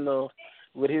scandal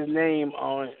with his name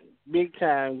on big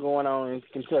time going on in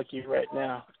Kentucky right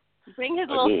now. Bring his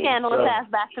little scandalous ass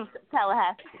back to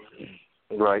Tallahassee.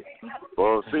 Right.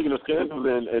 Well, speaking of scandals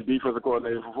and defensive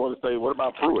coordinator for Florida State, what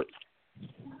about Pruitt?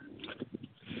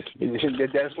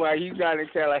 That's why he's not in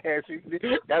Tallahassee.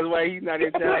 That's why he's not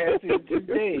in Tallahassee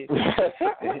today.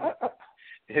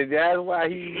 That's why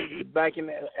he's back in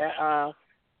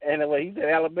he's in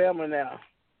Alabama now.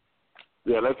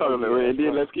 Yeah, let's talk about it. And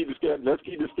then let's keep the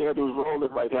scandals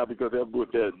rolling right now because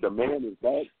the man is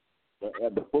back.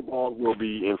 The football will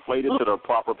be inflated to the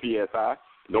proper PSI.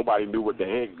 Nobody knew what the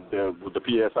heck the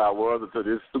PSI was until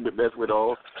this stupid mess went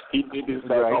on. He did this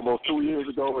back almost 2 years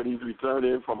ago, and he's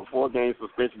returning from a 4-game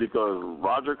suspension because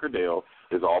Roger Goodell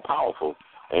is all powerful,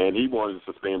 and he wanted to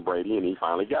suspend Brady, and he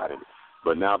finally got it.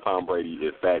 But now Tom Brady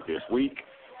is back this week.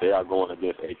 They are going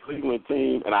against a Cleveland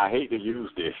team, and I hate to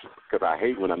use this because I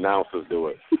hate when announcers do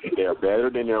it. They're better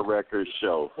than their records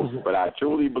show, but I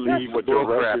truly believe what their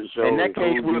records show. In that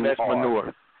case, that's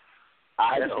manure.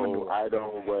 I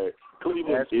don't. But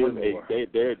Cleveland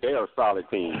they're a solid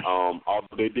team.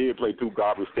 Although they did play 2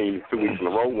 garbage teams 2 weeks in a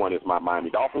row. One is my Miami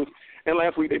Dolphins, and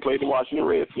last week they played the Washington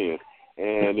Redskins.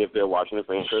 And if they're Washington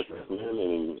fans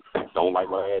and don't like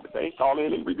what I had to say, call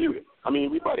in and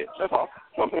rebut it. That's all.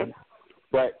 Okay.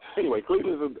 But anyway,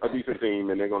 Cleveland's a decent team,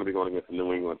 and they're going to be going against the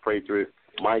New England Patriots.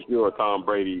 Mike, you're a Tom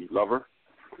Brady lover.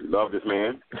 You love this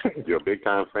man. You're a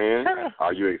big-time fan.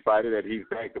 Are you excited that he's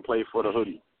back to play for the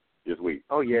Hoodie this week?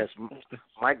 Oh, yes.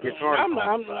 Mike gets hard.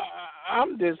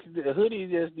 I'm just – the Hoodie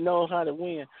just knows how to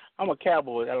win. I'm a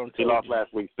Cowboy. He lost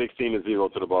last week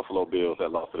 16-0 to the Buffalo Bills that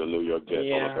lost to the New York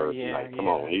Jets on a Thursday night. Come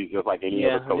on. He's just like any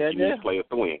other coach. He needs players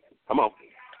to win. Come on.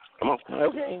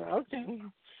 Okay.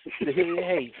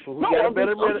 Hey, who's got a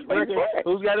better record?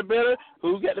 Who's got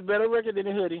the better record than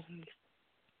the Hoodie?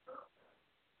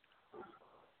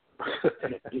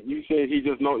 You said he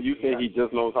just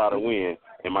knows how to win,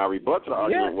 and my rebuttal to the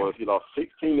argument was he lost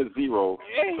 16-0 to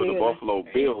the Buffalo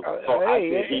Bills. So I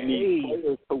said he needs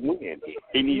players to win.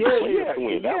 He needs players to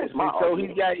win. That was my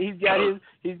argument. So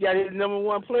he's got his number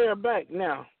 1 player back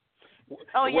now.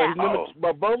 Oh yeah.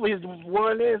 But both of his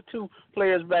 1 and 2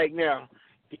 players back now.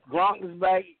 Gronk is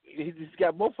back. He's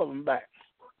got both of them back.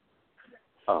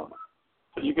 Oh,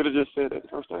 so you could have just said that the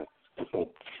first time.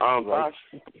 Josh.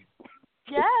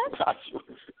 Yes.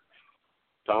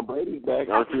 Tom Brady's back.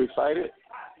 Aren't you excited?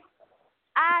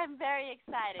 I'm very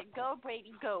excited. Go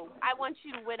Brady, go! I want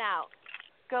you to win out.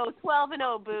 Go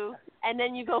 12-0, boo, and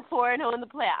then you go 4-0 in the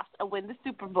playoffs and win the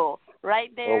Super Bowl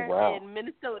right there in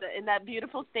Minnesota in that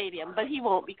beautiful stadium. But he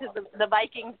won't because the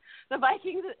Vikings the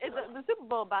Super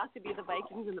Bowl about to be the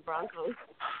Vikings and the Broncos.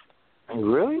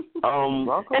 Really?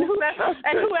 Broncos? And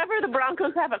whoever the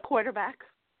Broncos have at quarterback.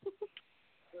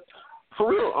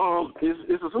 For real, is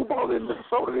the Super Bowl in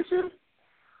Minnesota this year?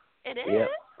 It is.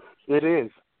 Yeah. It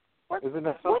is. Isn't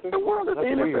that something? What the world is the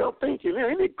NFL thinking?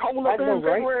 Ain't it cold up there in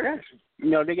February?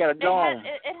 No, they got a dome.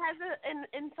 It has an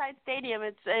inside stadium.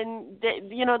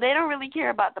 They don't really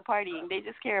care about the partying. They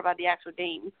just care about the actual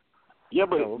games. Yeah,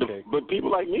 but Oh, okay. but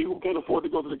people like me who can't afford to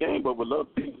go to the game but would love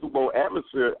the Super Bowl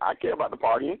atmosphere, I care about the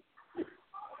partying.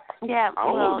 Yeah, I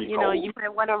don't well, wanna be you know, cold. you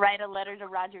might want to write a letter to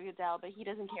Roger Goodell, but he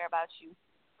doesn't care about you.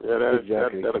 Yeah,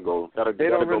 Exactly. that'll go. That'll They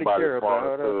don't go really by care as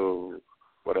far about as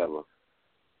whatever.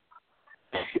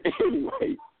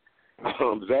 Anyway,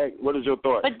 Zach, what is your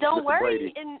thought? But don't Mr. worry,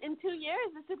 Brady? in 2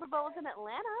 years, the Super Bowl is in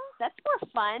Atlanta. That's more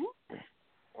fun.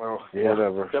 Well,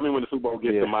 whatever. Tell me when the Super Bowl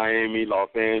gets to Miami,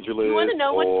 Los Angeles, You want to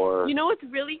know or what's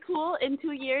really cool? In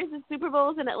 2 years, the Super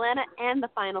Bowl is in Atlanta and the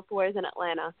Final Four is in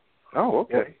Atlanta. Oh,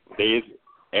 okay.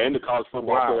 and the college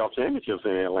football playoff championships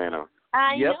in Atlanta.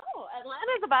 I know.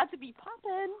 Atlanta's about to be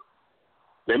popping.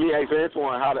 Let me ask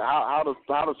Antoine, how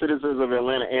the citizens of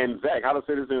Atlanta, and Zach, how the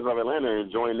citizens of Atlanta are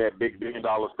enjoying that big $1 billion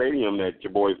stadium that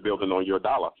your boy's building on your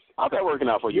dollar? How's that working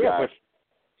out for you guys?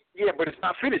 But it's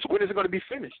not finished. When is it going to be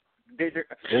finished?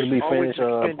 It'll be finished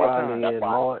probably in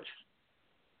March.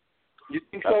 You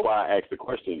think That's so? why I asked the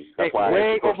question. That's It's why I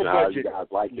way asked the question over how budget. you guys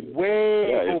like it.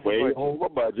 It's way over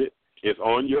budget. It's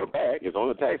on your back. It's on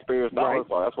the taxpayers' dollars.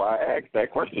 So that's why I asked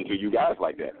that question to you guys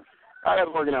like that. How that's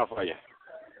working out for you?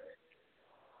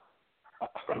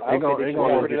 They're going to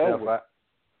work itself out.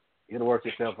 It'll work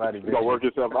itself out eventually. It's going to work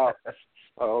itself out?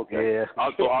 Oh, okay. Yeah.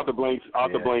 So Arthur Blanks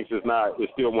is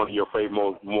still one of your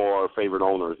more favorite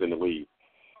owners in the league.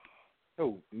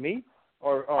 Who, me?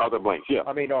 Or Arthur Blanks, yeah.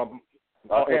 I mean, Antoine.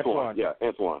 Yeah,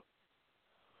 Antoine.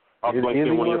 Arthur Blanks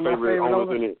still one of your favorite owners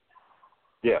in it?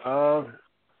 Yeah.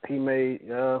 He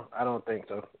made, I don't think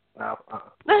so. No.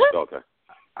 Okay.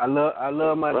 I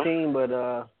love my team, but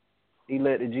he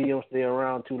let the GM stay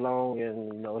around too long,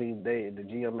 and the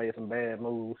GM made some bad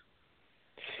moves.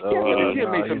 So, the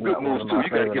GM made some good moves too. You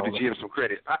got to give the owners. GM some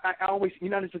credit. I always,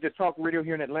 this is the talk radio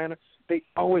here in Atlanta. They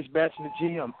always bashing the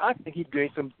GM. I think he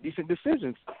made some decent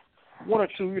decisions. One or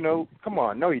two, come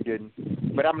on. No, he didn't.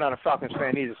 But I'm not a Falcons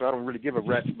fan either, so I don't really give a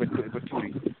rat's but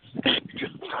Tootie.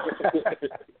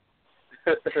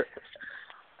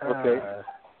 Okay.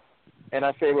 And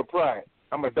I say it with pride.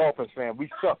 I'm a Dolphins fan. We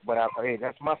suck, but hey,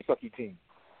 that's my sucky team.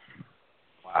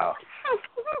 Wow.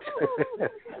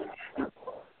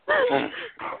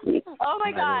 Oh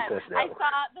my God! I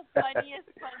saw the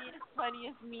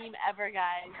funniest meme ever,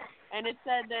 guys, and it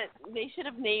said that they should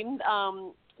have named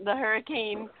the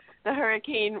Hurricane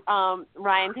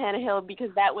Ryan Tannehill,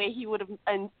 because that way he would have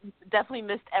definitely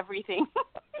missed everything.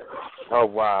 Oh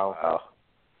wow!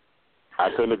 I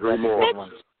couldn't agree more.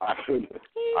 I could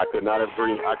not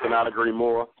agree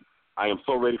more. I am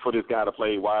so ready for this guy to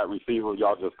play wide receiver.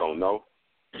 Y'all just don't know.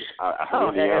 I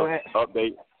really am.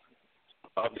 Update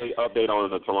on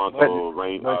the Toronto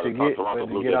Toronto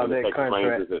Blue Jays and the Texas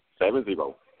Rangers at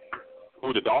 7-0.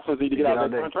 Who, the Dolphins need to get out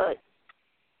of that contract?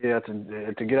 Yeah,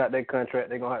 to get out that contract,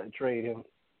 they're gonna have to trade him.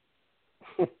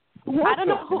 I don't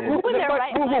know who in their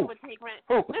right mind would take rent.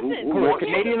 Listen, who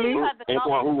Canadian League?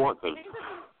 Antoine, who wants him?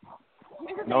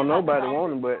 No, nobody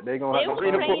wants him, but they're gonna have to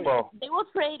trade football. They will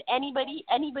trade anybody.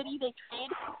 Anybody they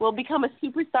trade will become a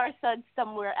superstar stud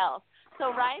somewhere else.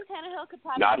 So Ryan Tannehill could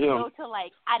probably go to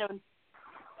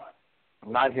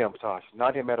Not him, Tosh.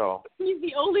 Not him at all. He's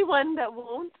the only one that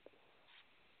won't.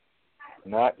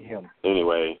 Not him.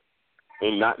 Anyway,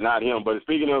 and not him. But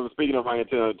speaking of Ryan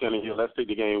Tannehill, let's pick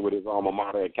the game with his alma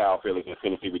mater at Cal Phillips in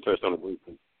Tennessee. We touched on it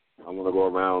briefly. I'm gonna go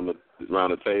around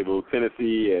the table.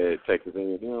 Tennessee at Texas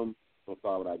A&M. I'll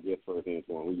start with first.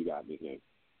 Antoine, who you got this game?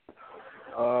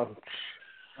 I'm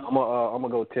gonna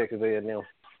go Texas A&M.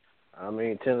 I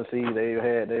mean, Tennessee, they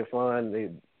had their fun.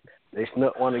 They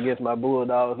snuck one against my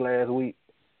Bulldogs last week,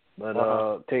 but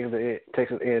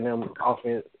Texas A&M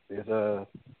offense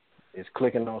is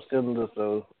clicking on cylinders,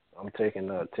 so I'm taking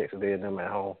Texas A&M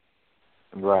at home.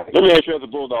 Right. Let me ask you as a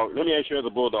Bulldog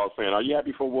fan, are you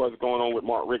happy for what's going on with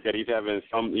Mark Richt, that he's having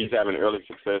early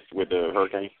success with the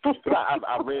Hurricanes?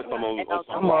 I read some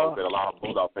blogs that a lot of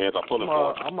Bulldog fans are pulling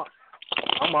for. I'm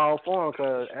all for him,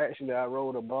 because actually I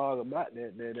wrote a blog about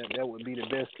that would be the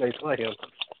best place for him,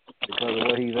 because of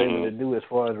what he's able to do as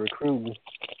far as recruiting,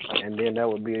 and then that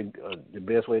would be the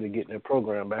best way to get their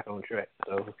program back on track.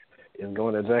 So it's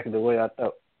going exactly the way I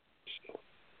thought.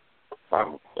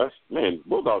 Wow,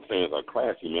 Bulldog fans are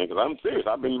classy, man, because I'm serious.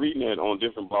 I've been reading it on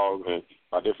different blogs and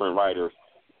by different writers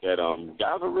that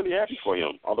guys are really happy for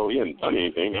him, although he hasn't done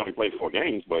anything. He only played 4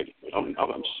 games, but I'm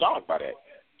shocked by that.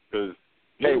 Because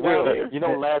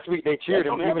last week they cheered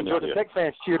him. Even Georgia Tech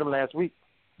fans cheered him last week.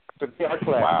 So they are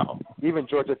classy. Wow. Even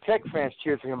Georgia Tech fans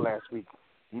cheered for him last week.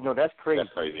 That's crazy.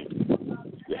 That's crazy.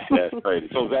 Yeah, that's crazy.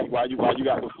 So, Zach, why you got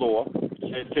the floor?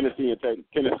 Tennessee and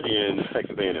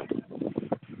Texas A&M.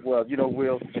 Well,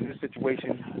 Will, in this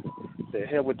situation, the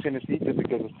hell with Tennessee, just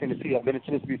because it's Tennessee. I've been in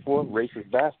Tennessee before, racist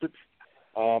bastards.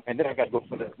 And then I got to go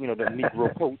for the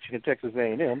Negro coach in Texas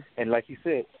A&M. And like you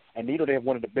said, and they have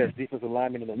one of the best defensive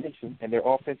linemen in the nation, and their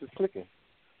offense is clicking.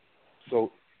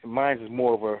 So mine is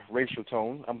more of a racial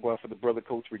tone. I'm going for the brother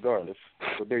coach regardless.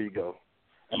 So there you go.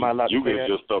 Am I allowed to say that? You could have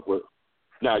just stuck with.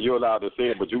 Now you're allowed to say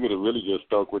it, but you could have really just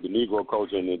stuck with the Negro coach,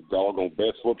 and the doggone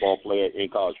best football player in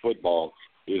college football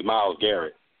is Myles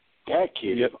Garrett. That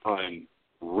kid is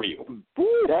unreal.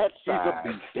 That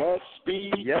size, that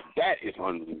speed, that is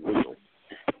unreal.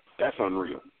 That's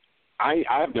unreal.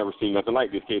 I've never seen nothing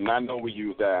like this kid, and I know we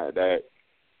use that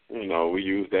we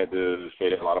use that to say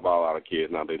that a lot about a lot of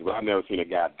kids nowadays, but I've never seen a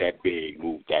guy that big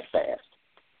move that fast.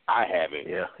 I haven't.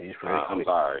 Yeah, he's pretty I'm quick.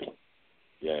 sorry.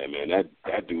 Yeah, man,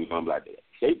 that dude's something like that.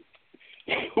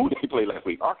 Who they played last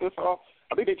week? Arkansas?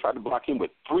 I think they tried to block him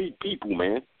with 3 people,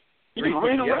 man. He just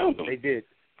ran around them. They did.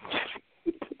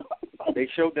 They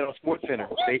showed that on Sports Center.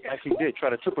 They actually did try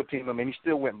to triple team him, and he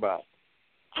still went by.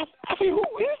 I say, who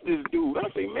is this dude? I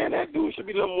say, man, that dude should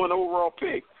be the number 1 overall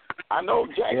pick. I know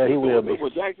Jackson's he will be.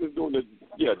 Jackson's doing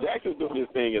his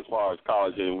thing as far as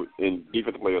college and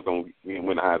defensive players don't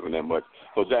win the Heisman that much.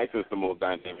 So Jackson's the most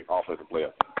dynamic offensive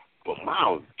player. But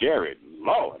Myles Garrett,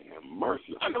 Lord have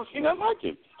mercy. I've never seen nothing like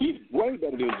him. He's way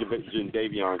better than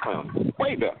Davion Clowney.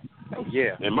 Way better.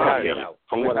 Yeah. And Myles Garrett,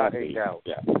 from what I've seen.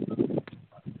 Yeah.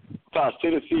 Tosh,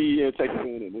 Tennessee and Texas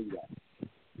A&M, what you got?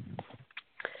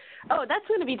 Oh, that's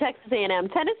going to be Texas A&M.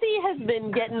 Tennessee has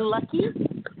been getting lucky.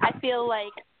 I feel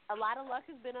like a lot of luck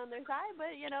has been on their side,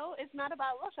 but, it's not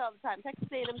about luck all the time. Texas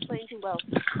A&M's playing too well.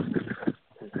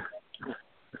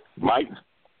 Mike?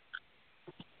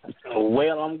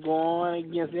 Well, I'm going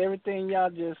against everything y'all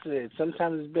just said.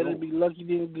 Sometimes it's better to be lucky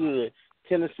than good.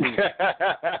 Tennessee.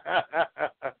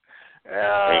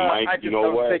 Hey, Mike, I just you know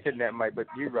what? thinking that, Mike, but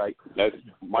you're right. Let's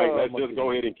just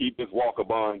go ahead and keep this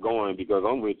walkabout going because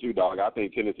I'm with you, dog. I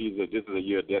think this is a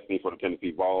year of destiny for the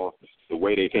Tennessee Vols. The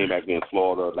way they came back against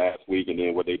Florida last week and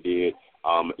then what they did,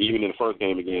 even in the first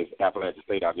game against Appalachian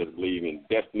State, I just believe in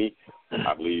destiny.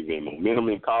 I believe in momentum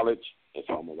in college, and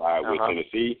so I'm going to ride with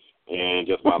Tennessee. And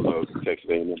just my love for Texas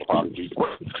A&M probably beat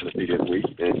Tennessee this week.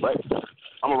 But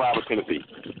I'm gonna ride with Tennessee.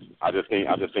 I just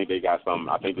think they got something.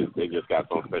 I think they just got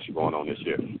something special going on this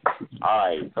year. All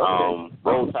right.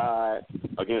 Roll Tide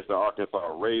against the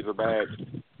Arkansas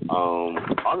Razorbacks.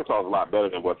 Arkansas is a lot better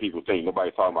than what people think.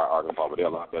 Nobody's talking about Arkansas, but they're a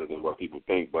lot better than what people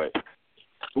think. But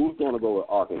who's gonna go with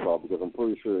Arkansas? Because I'm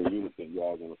pretty sure in unison you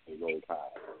all gonna say Roll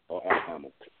Tide or Alabama.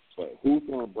 But who's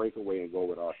gonna break away and go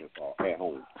with Arkansas at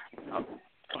home?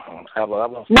 I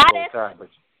won't not say it. Time, but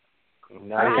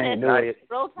Not it. Not it.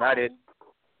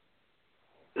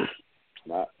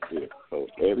 Not it. So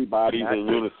everybody's in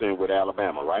unison with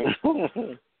Alabama, right?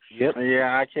 Yep.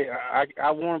 Yeah, I can't.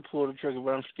 I want to pull the trigger,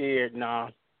 but I'm scared. Nah.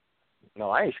 No,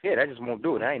 I ain't scared. I just won't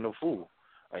do it. I ain't no fool.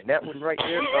 And that one right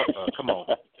there. Come on.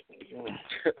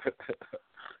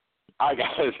 I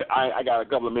got a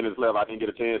couple of minutes left. I didn't get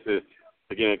a chance to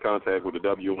get in contact with the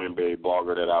WNBA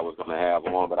blogger that I was going to have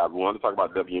on, but I wanted to talk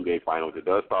about WNBA finals. It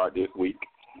does start this week,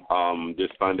 this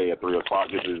Sunday at 3 o'clock.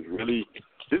 This is really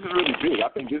big. I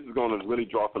think this is going to really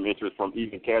draw some interest from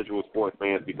even casual sports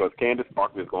fans because Candace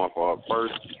Parker is going for her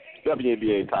first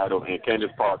WNBA title, and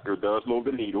Candace Parker does move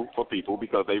the needle for people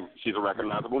because she's a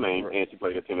recognizable name, and she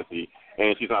played at Tennessee,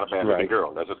 and she's not a bad-looking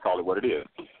girl. Let's just call it what it is.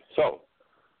 So,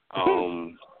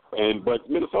 but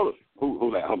Minnesota,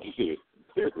 I'm just serious.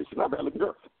 Seriously, she's not a bad-looking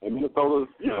girl. And Minnesota's,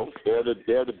 they're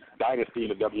the dynasty in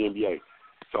the WNBA.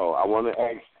 So I want to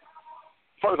ask,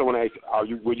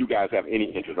 will you guys have any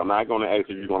interest? I'm not going to ask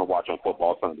if you're going to watch on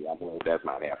Football Sunday. I know that's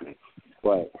not happening.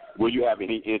 But will you have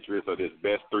any interest of this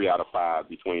best 3 out of 5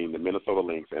 between the Minnesota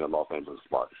Lynx and the Los Angeles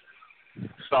Sparks?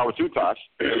 Start with you, Tosh,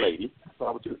 the lady.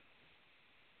 Start with you.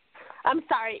 I'm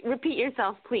sorry. Repeat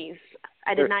yourself, please.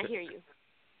 I did not hear you.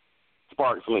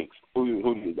 Sparks Lynx. Who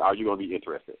are you going to be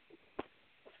interested?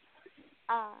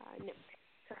 No.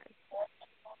 Sorry.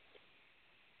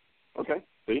 Okay.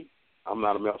 See? I'm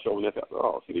not a male chauvinist at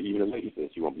all. See, even the lady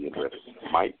says she won't be interested.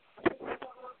 Mike?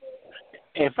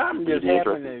 If I'm just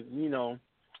happen to,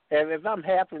 if I'm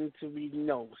happen to be,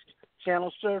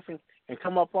 channel surfing and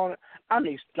come up on it, I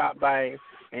may stop by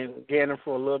and get them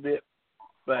for a little bit.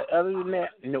 But other than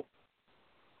that, nope.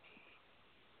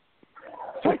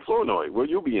 Mike Flournoy, will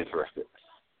you be interested?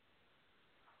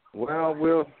 Well,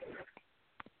 we'll.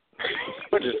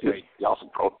 Y'all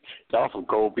some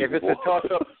cold people. If it's a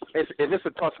toss-up, if it's a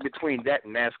toss-up between that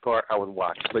and NASCAR, I would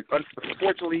watch. But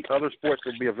unfortunately, other sports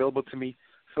will be available to me,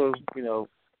 so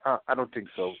I don't think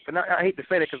so. And I hate to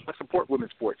say that because I support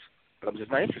women's sports, but I'm just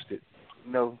not interested.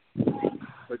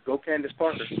 But go Candace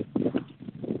Parker.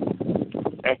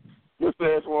 Hey,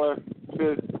 Mr. S1,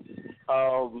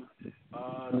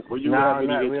 Were you no, have any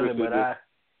not interest really. in But this?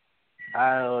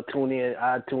 I tune in.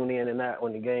 I tune in and out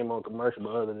when the game on commercial.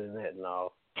 But other than that,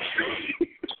 no.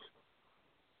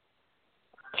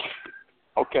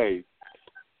 Okay.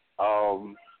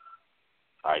 All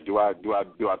right. Do I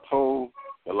toe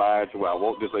the line to where I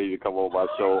want this lady to come on my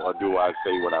show, or do I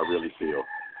say what I really feel?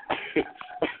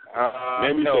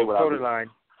 Let me say what toe the line.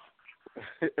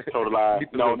 Toe the line.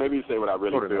 No, let me say what I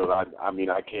really feel. I mean,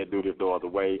 I can't do this no other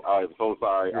way. I'm so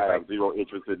sorry. I have zero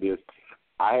interest in this.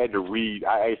 I had to read.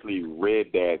 I actually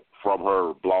read that from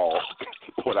her blog.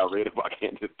 What I read about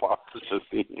Candace Parker.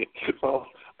 So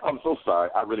I'm so sorry.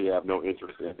 I really have no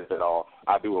interest in this at all.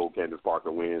 I do hope Candace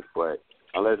Parker wins, but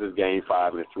unless it's Game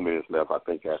 5 and there's 2 minutes left, I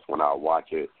think that's when I'll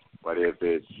watch it. But if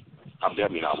it's, I'm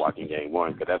definitely not watching Game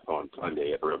 1 because that's on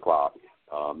Sunday at 3 o'clock.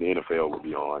 The NFL will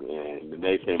be on, and the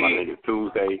next game I think is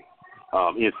Tuesday.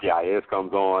 NCIS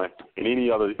comes on, and any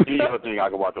other thing I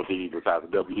can watch on TV besides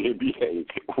the WNBA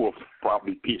will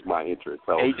probably pique my interest.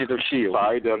 So, Agent of S.H.I.E.L.D.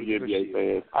 Sorry, WNBA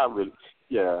fans.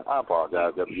 I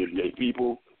apologize, WNBA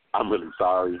people. I'm really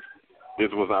sorry. This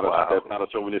was that's not a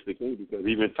chauvinistic thing because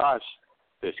even Tosh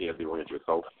said she has zero interest.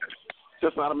 So,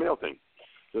 just not a male thing.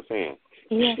 Just saying.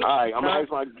 Yeah. All right, I'm gonna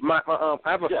ask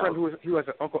I have a friend who has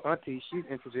an uncle auntie. She's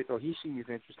interested, or she is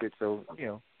interested. So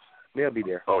they'll be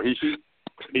there. Oh, is she?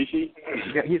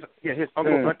 Yeah, his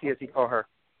uncle auntie, as he call her,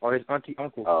 or his auntie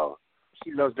uncle. Oh,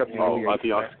 she loves WNBA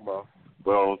basketball.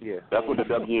 Well, that's what the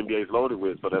WNBA is loaded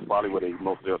with, so that's probably where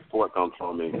most of their support comes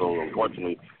from. And so,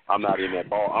 unfortunately, I'm not in that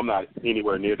ball. I'm not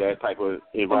anywhere near that type of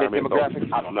environment. So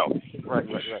I don't know. Right.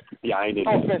 Yeah, I ain't in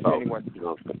that. So, anyone.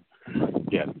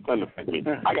 Yeah, doesn't affect me.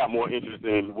 I got more interest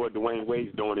in what Dwayne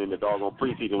Wade's doing in the doggone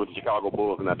preseason with the Chicago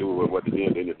Bulls than I do with what they're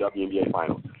doing in the WNBA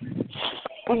finals.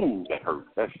 Ooh, that hurt.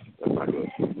 That's not good.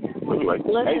 Anyway,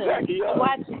 hey, Jackie,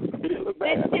 it didn't look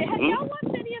bad. Have y'all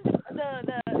watched any of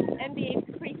the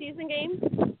NBA preseason games?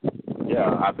 Yeah,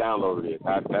 I downloaded it.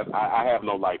 I have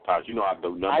no life, Tosh. You know I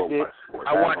do number one sport.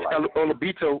 I watched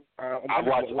Olabito. I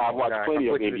watched plenty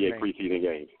of NBA preseason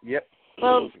games. Yep.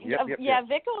 Well, yep.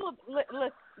 Vico,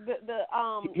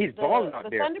 he's balling out the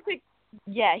there. Thunder Creek.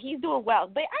 Yeah, he's doing well.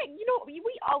 But we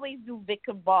always do Vic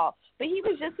could ball, but he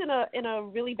was just in a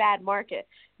really bad market.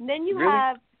 And then you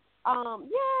have,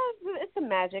 it's the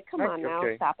Magic. Come on now,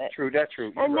 stop it. True, that's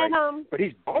true. And You're then right. But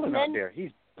he's balling out there.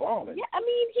 He's balling. Yeah, I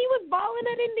mean he was balling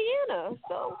at Indiana.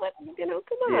 So what?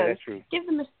 Come on. Yeah, that's true. Give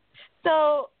them.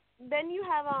 So then you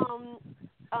have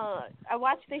I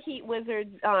watched the Heat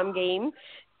Wizards game.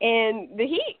 And the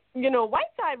Heat,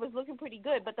 Whiteside was looking pretty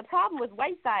good, but the problem with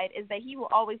Whiteside is that he will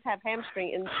always have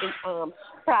hamstring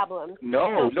problems.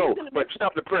 No, but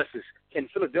stop the presses. Can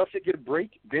Philadelphia get a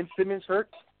break? Ben Simmons hurt.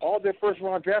 All their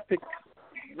first-round draft picks.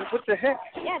 What the heck?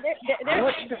 Yeah, they're the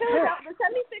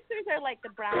 76ers are like the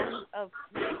Browns of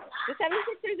 – the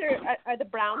 76ers are the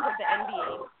Browns of the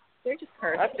NBA. They're just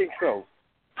cursed. I think so.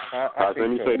 Let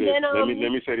me say this. Let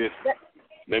me say this.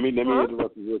 Let me Huh?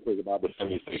 interrupt you real quick about the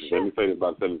 76ers. Let me say this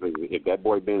about the 76ers. If that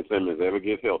boy Ben Simmons ever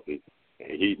gets healthy,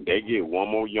 and they get one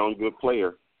more young good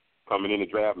player coming in the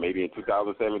draft, maybe in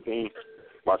 2017,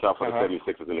 watch out for the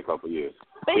 76ers in a couple of years.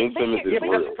 Ben Simmons is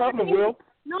that's the problem, Will.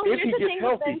 No, if here's the thing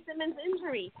with healthy. Ben Simmons'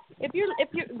 injury. If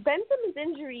Ben Simmons'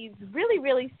 injury is really,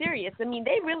 really serious. I mean,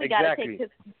 they really got to take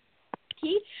his.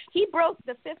 He broke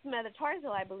the fifth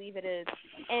metatarsal, I believe it is,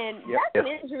 and that's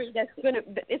an injury that's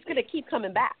gonna keep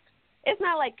coming back. It's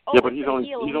not like but he's only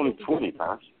 20,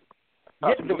 Tosh.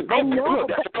 I know.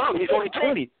 That's the problem. He's only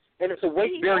 20, and it's a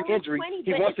weight-bearing injury. 20,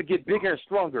 he wants to get bigger and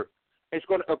stronger. It's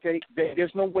going to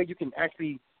there's no way you can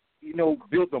actually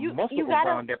build the muscle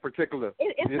around that particular.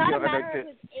 It's not a matter of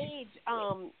his age.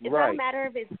 It's not a matter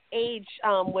of his age.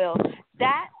 Will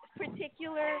that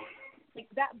particular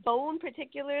that bone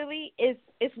particularly is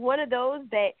one of those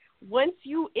that once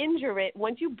you injure it,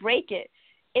 once you break it,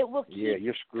 it will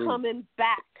keep coming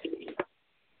back.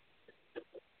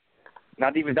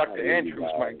 Not even Dr. Andrews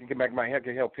might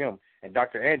help him, and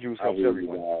Dr. Andrews helps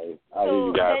everyone. I hear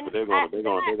you guys, but they're gonna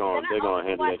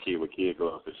handle that kid with kid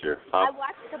gloves this year. I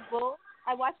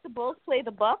watched the Bulls play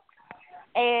the Bucks,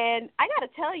 and I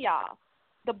gotta tell y'all,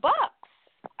 the Bucks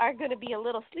are gonna be a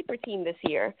little sleeper team this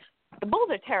year. The Bulls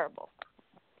are terrible.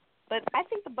 But I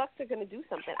think the Bucks are going to do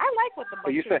something. I like what the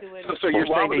Bucks are doing. So you're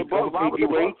saying they overpaid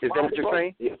D-Wade? Is that what you're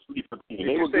saying? Yes,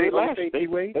 they were good last year.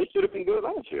 They should have been good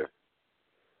last year.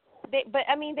 But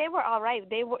I mean, they were all right.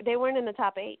 They weren't in the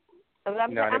top 8.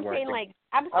 I'm saying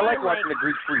watching the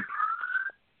Greek Freak.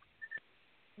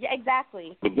 Yeah,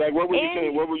 exactly. But Jack, what were you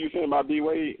saying? What were you saying about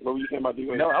D-Wade? No,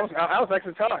 I was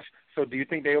asking Tosh. So do you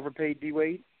think they overpaid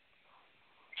D-Wade?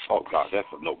 Oh God, that's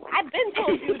a no-brainer. I've been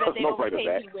told you that they no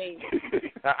overpaid D-Wade.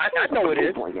 I know it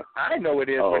is. I know it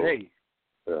is, but hey,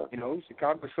 yeah. you know,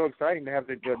 Chicago's so exciting to have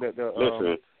the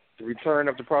return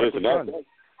of the prodigal listen, son.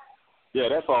 Yeah,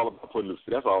 that's all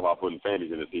about putting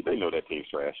fannies in the seat. They know that team's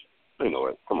trash. They know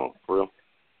it. Come on, for real.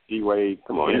 D-Wade,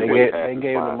 come on. They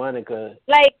gave him the money because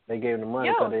they gave him the money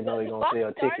because they know he's gonna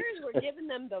sell tickets. Starters were giving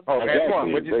them the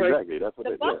exactly. That's what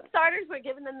the Bucs starters were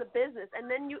giving them the business,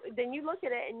 and then you look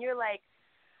at it and you're like,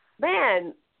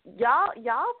 man,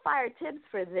 y'all fired Tibbs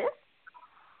for this?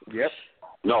 Yep.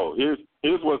 No, here's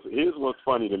what's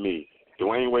funny to me.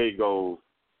 Dwayne Wade goes,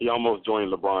 he almost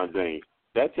joined LeBron James.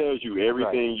 That tells you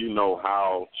everything you know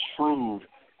how shrewd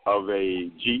of a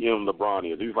GM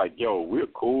LeBron is. He's like, yo, we're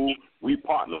cool, we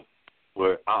partner,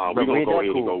 but we're gonna go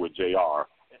ahead and go with JR.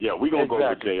 Yeah, we're gonna go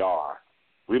with JR.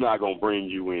 We're not gonna bring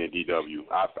you in, DW.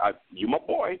 You my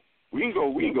boy. We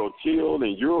can go chill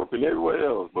in Europe and everywhere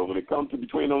else, but when it comes to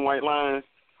between them white lines,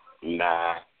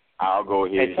 nah, I'll go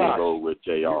ahead and go with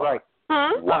JR. You're right.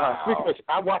 Huh? Wow.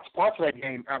 I watched parts of that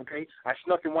game. Okay, I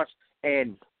snuck and watched,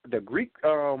 and the Greek,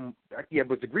 but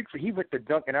the Greek, he went to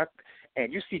dunk,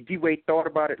 and you see D-Wade thought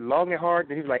about it long and hard,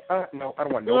 and he was like, no, I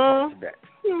don't want no parts of that.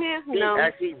 Yeah, he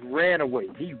actually ran away.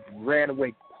 He ran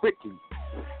away quickly.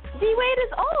 D-Wade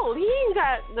is old. He ain't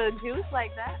got the juice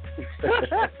like that.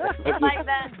 Like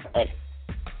that. Hey,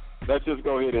 let's just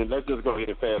go ahead and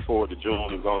fast forward to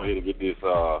June and go ahead and get this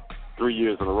 3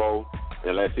 years in a row,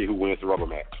 and let's see who wins the rubber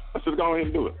match. Let's just go ahead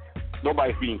and do it.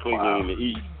 Nobody's beating Cleveland in the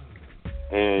East,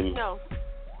 and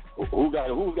who's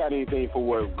got anything for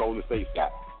what Golden State's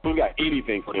got? Who's got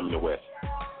anything for them in the West?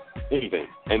 Anything?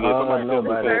 And then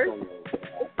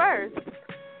Spurs.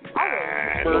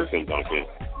 No Tim Duncan.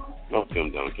 No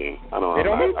Tim Duncan. I can't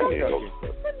go.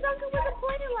 Tim Duncan wasn't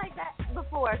playing like that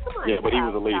before. Come on. Yeah, but he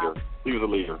was a leader. He's still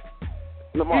a leader.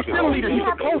 He's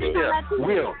a coach there.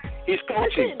 Will. He's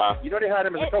coaching. You know they hired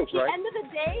him as a coach, right?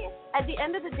 At the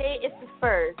end of the day, it's the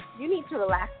Spurs. You need to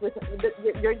relax with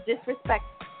your disrespect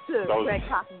to Greg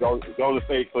Popovich. Golden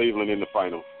State, Cleveland in the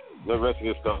final. The rest of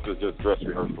this stuff is just dress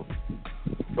rehearsal.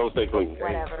 Golden State, Cleveland.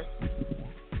 Whatever.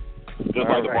 Just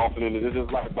like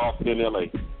Boston in LA.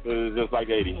 It's just like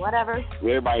 80. Whatever.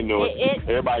 Everybody knew it.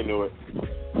 Everybody knew it.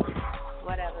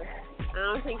 Whatever. I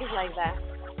don't think it's like that.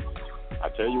 I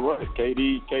tell you what,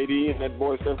 KD and that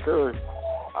boy Steph Curry.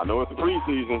 I know it's the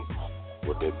preseason,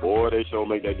 but that boy, they sure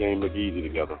make that game look easy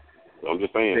together. So I'm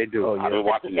just saying. They do. I've been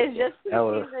watching it. It's just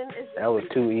preseason. That was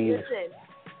too easy. Listen,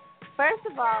 first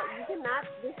of all, you cannot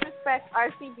disrespect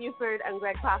R.C. Buford and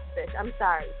Greg Popovich. I'm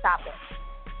sorry. Stop it.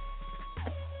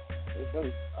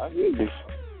 I hear you.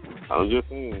 I'm just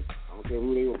saying. I don't care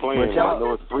who they were playing. I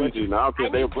know it's preseason. I don't care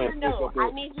if they were playing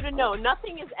I need you to know.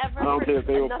 Nothing is ever. I don't care if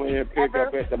they were playing pick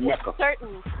up at the Mecca.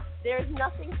 Certain. There's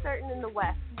nothing certain in the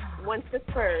West. Once the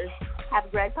Spurs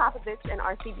have Greg Popovich and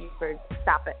R.C. Buford,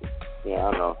 stop it. Yeah,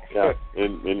 I know. Yeah,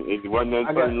 and it wasn't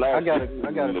uncertain last year.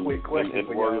 I got a quick question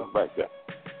for y'all. Back there.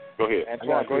 Go ahead. I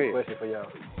got a quick question for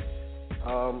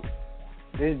y'all.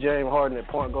 This James Harden at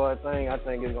point guard thing, I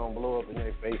think it's gonna blow up in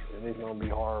their face, and it's gonna be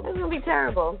horrible. It's gonna be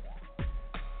terrible.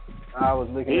 I was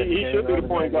looking at he should be the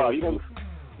point guard. He should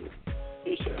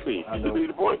be. He should be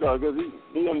the point guard because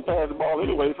he doesn't pass the ball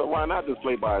anyway. So why not just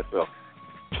play by himself?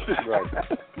 Right.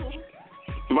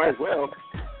 Might as well.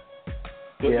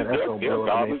 Yeah, that's gonna blow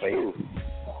up in their face.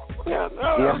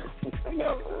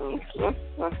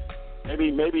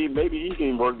 Maybe he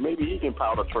can work. Maybe he can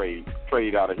powder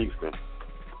trade out of Houston.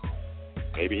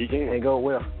 Maybe he can. They go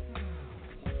well.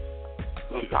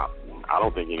 I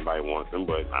don't think anybody wants him,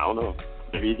 but I don't know.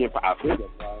 Maybe he can. I think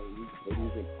that's why maybe he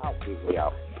can pout his way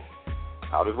out.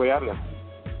 Pout his way out of there.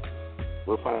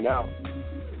 We'll find out.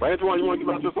 But Antoine, you want to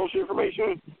give out your social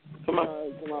information? Come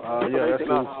on. Yeah, that's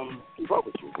cool. Keep up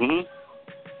with you. Mm-hmm.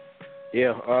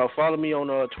 Yeah, follow me on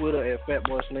Twitter at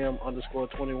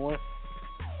fatboyslim_21.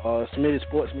 Smitty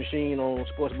Sports Machine on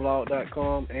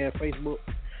sportsblog.com and Facebook.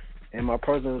 And my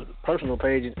personal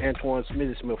page is Antoine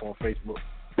Smitty Smith on Facebook.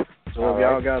 So if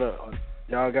y'all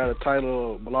got a title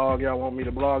or blog y'all want me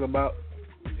to blog about,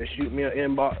 just shoot me an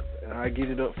inbox and I get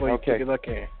it up for you as quick as I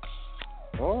can.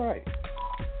 All right.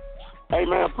 Hey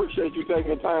man, appreciate you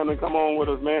taking the time to come on with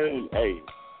us, man. And, hey,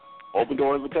 open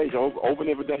door invitation, open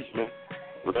invitation, man.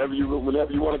 Whenever you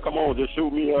want to come on, just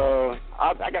shoot me.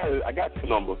 I got your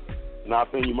number, and I'll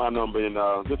send you my number, and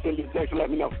just send me a text and let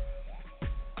me know.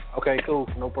 Okay, cool,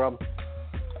 no problem.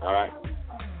 All right.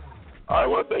 I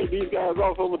want to thank these guys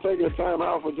also for taking the time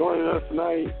out for joining us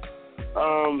tonight.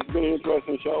 It's been an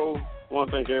interesting show. I want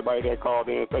to thank everybody that called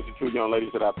in, especially two young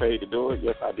ladies that I paid to do it.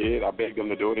 Yes, I did. I begged them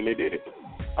to do it, and they did it.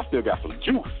 I still got some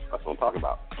juice. That's what I'm talking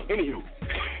about. Anywho.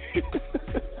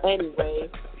 Anyway.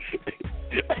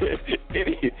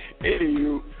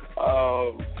 Anywho,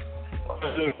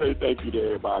 I just say thank you to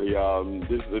everybody.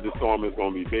 This storm is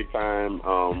going to be big time.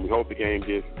 We hope the game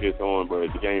gets on,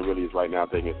 but the game really is right now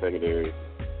taking secondary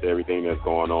to everything that's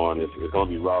going on. It's going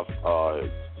to be rough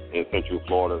in Central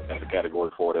Florida. That's a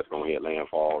Category 4 that's going to hit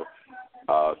landfall.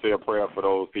 Say a prayer for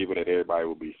those people that everybody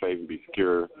will be safe and be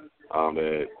secure.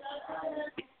 That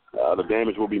the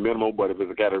damage will be minimal, but if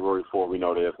it's a Category 4, we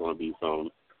know there's going to be some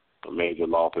major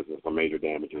losses and some major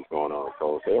damages going on.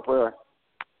 So say a prayer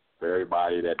for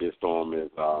everybody that this storm is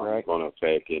going to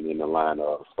affect and in the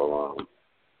lineup. So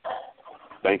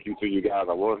thank you to you guys.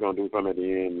 I was going to do something at the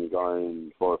end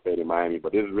regarding Florida State and Miami,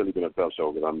 but this has really been a tough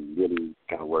show because I'm really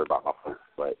kind of worried about my folks.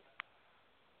 But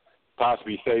Tosh,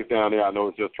 be safe down there. I know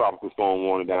it's just tropical storm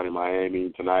warning down in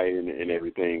Miami tonight and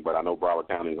everything, but I know Broward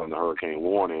County is on the hurricane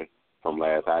warning from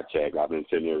last I checked. I've been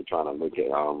sitting here trying to look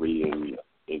at reading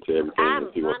into everything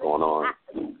and see what's going on.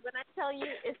 When I tell you,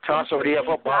 it's Tosh already have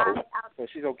her bottle, so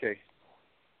she's okay.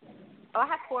 Oh, I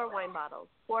have 4 wine bottles.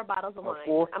 4 bottles of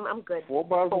wine. I'm good. 4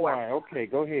 bottles of wine. Okay,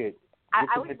 go ahead. I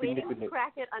was waiting to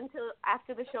crack it until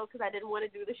after the show because I didn't want to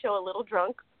do the show a little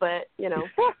drunk, but, you know.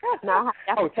 Now I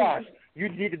have oh, Tosh, you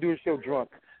need to do a show drunk.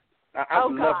 I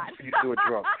would love for you to do it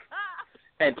drunk.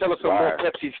 And tell us some more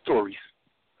Pepsi stories.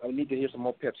 I need to hear some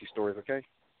more Pepsi stories, okay?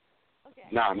 Okay.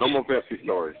 Nah, no more Pepsi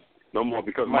stories. No more,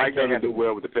 because Mike doesn't do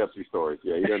well with the Pepsi stories.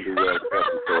 Yeah, he doesn't do well with the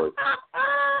Pepsi stories.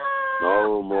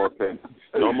 No more Pepsi.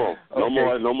 No more. No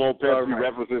more. No more Pepsi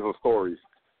references or stories.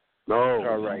 No.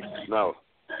 All right.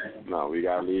 No, we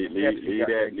gotta leave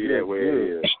that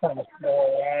where it is.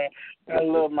 I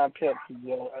love my Pepsi,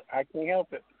 yo. I can't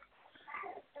help it.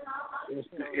 I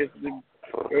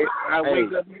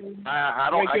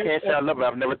can't say I love it.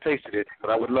 I've never tasted it, but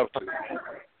I would love to.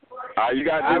 You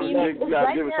gotta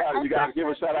give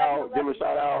a shout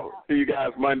out to you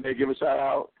guys Monday. Give a shout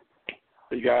out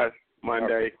to you guys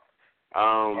Monday.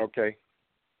 Okay.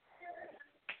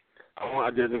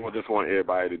 I just want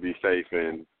everybody to be safe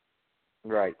and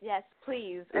Yes,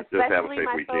 please. Just have a safe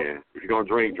weekend. If you're gonna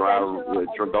drink, drive.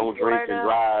 Don't drink and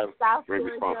drive. Drink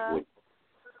responsibly.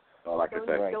 That's all I can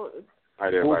say. All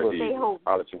right, everybody. Stay home.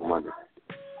 I'll let you on Monday.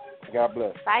 God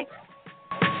bless. Bye.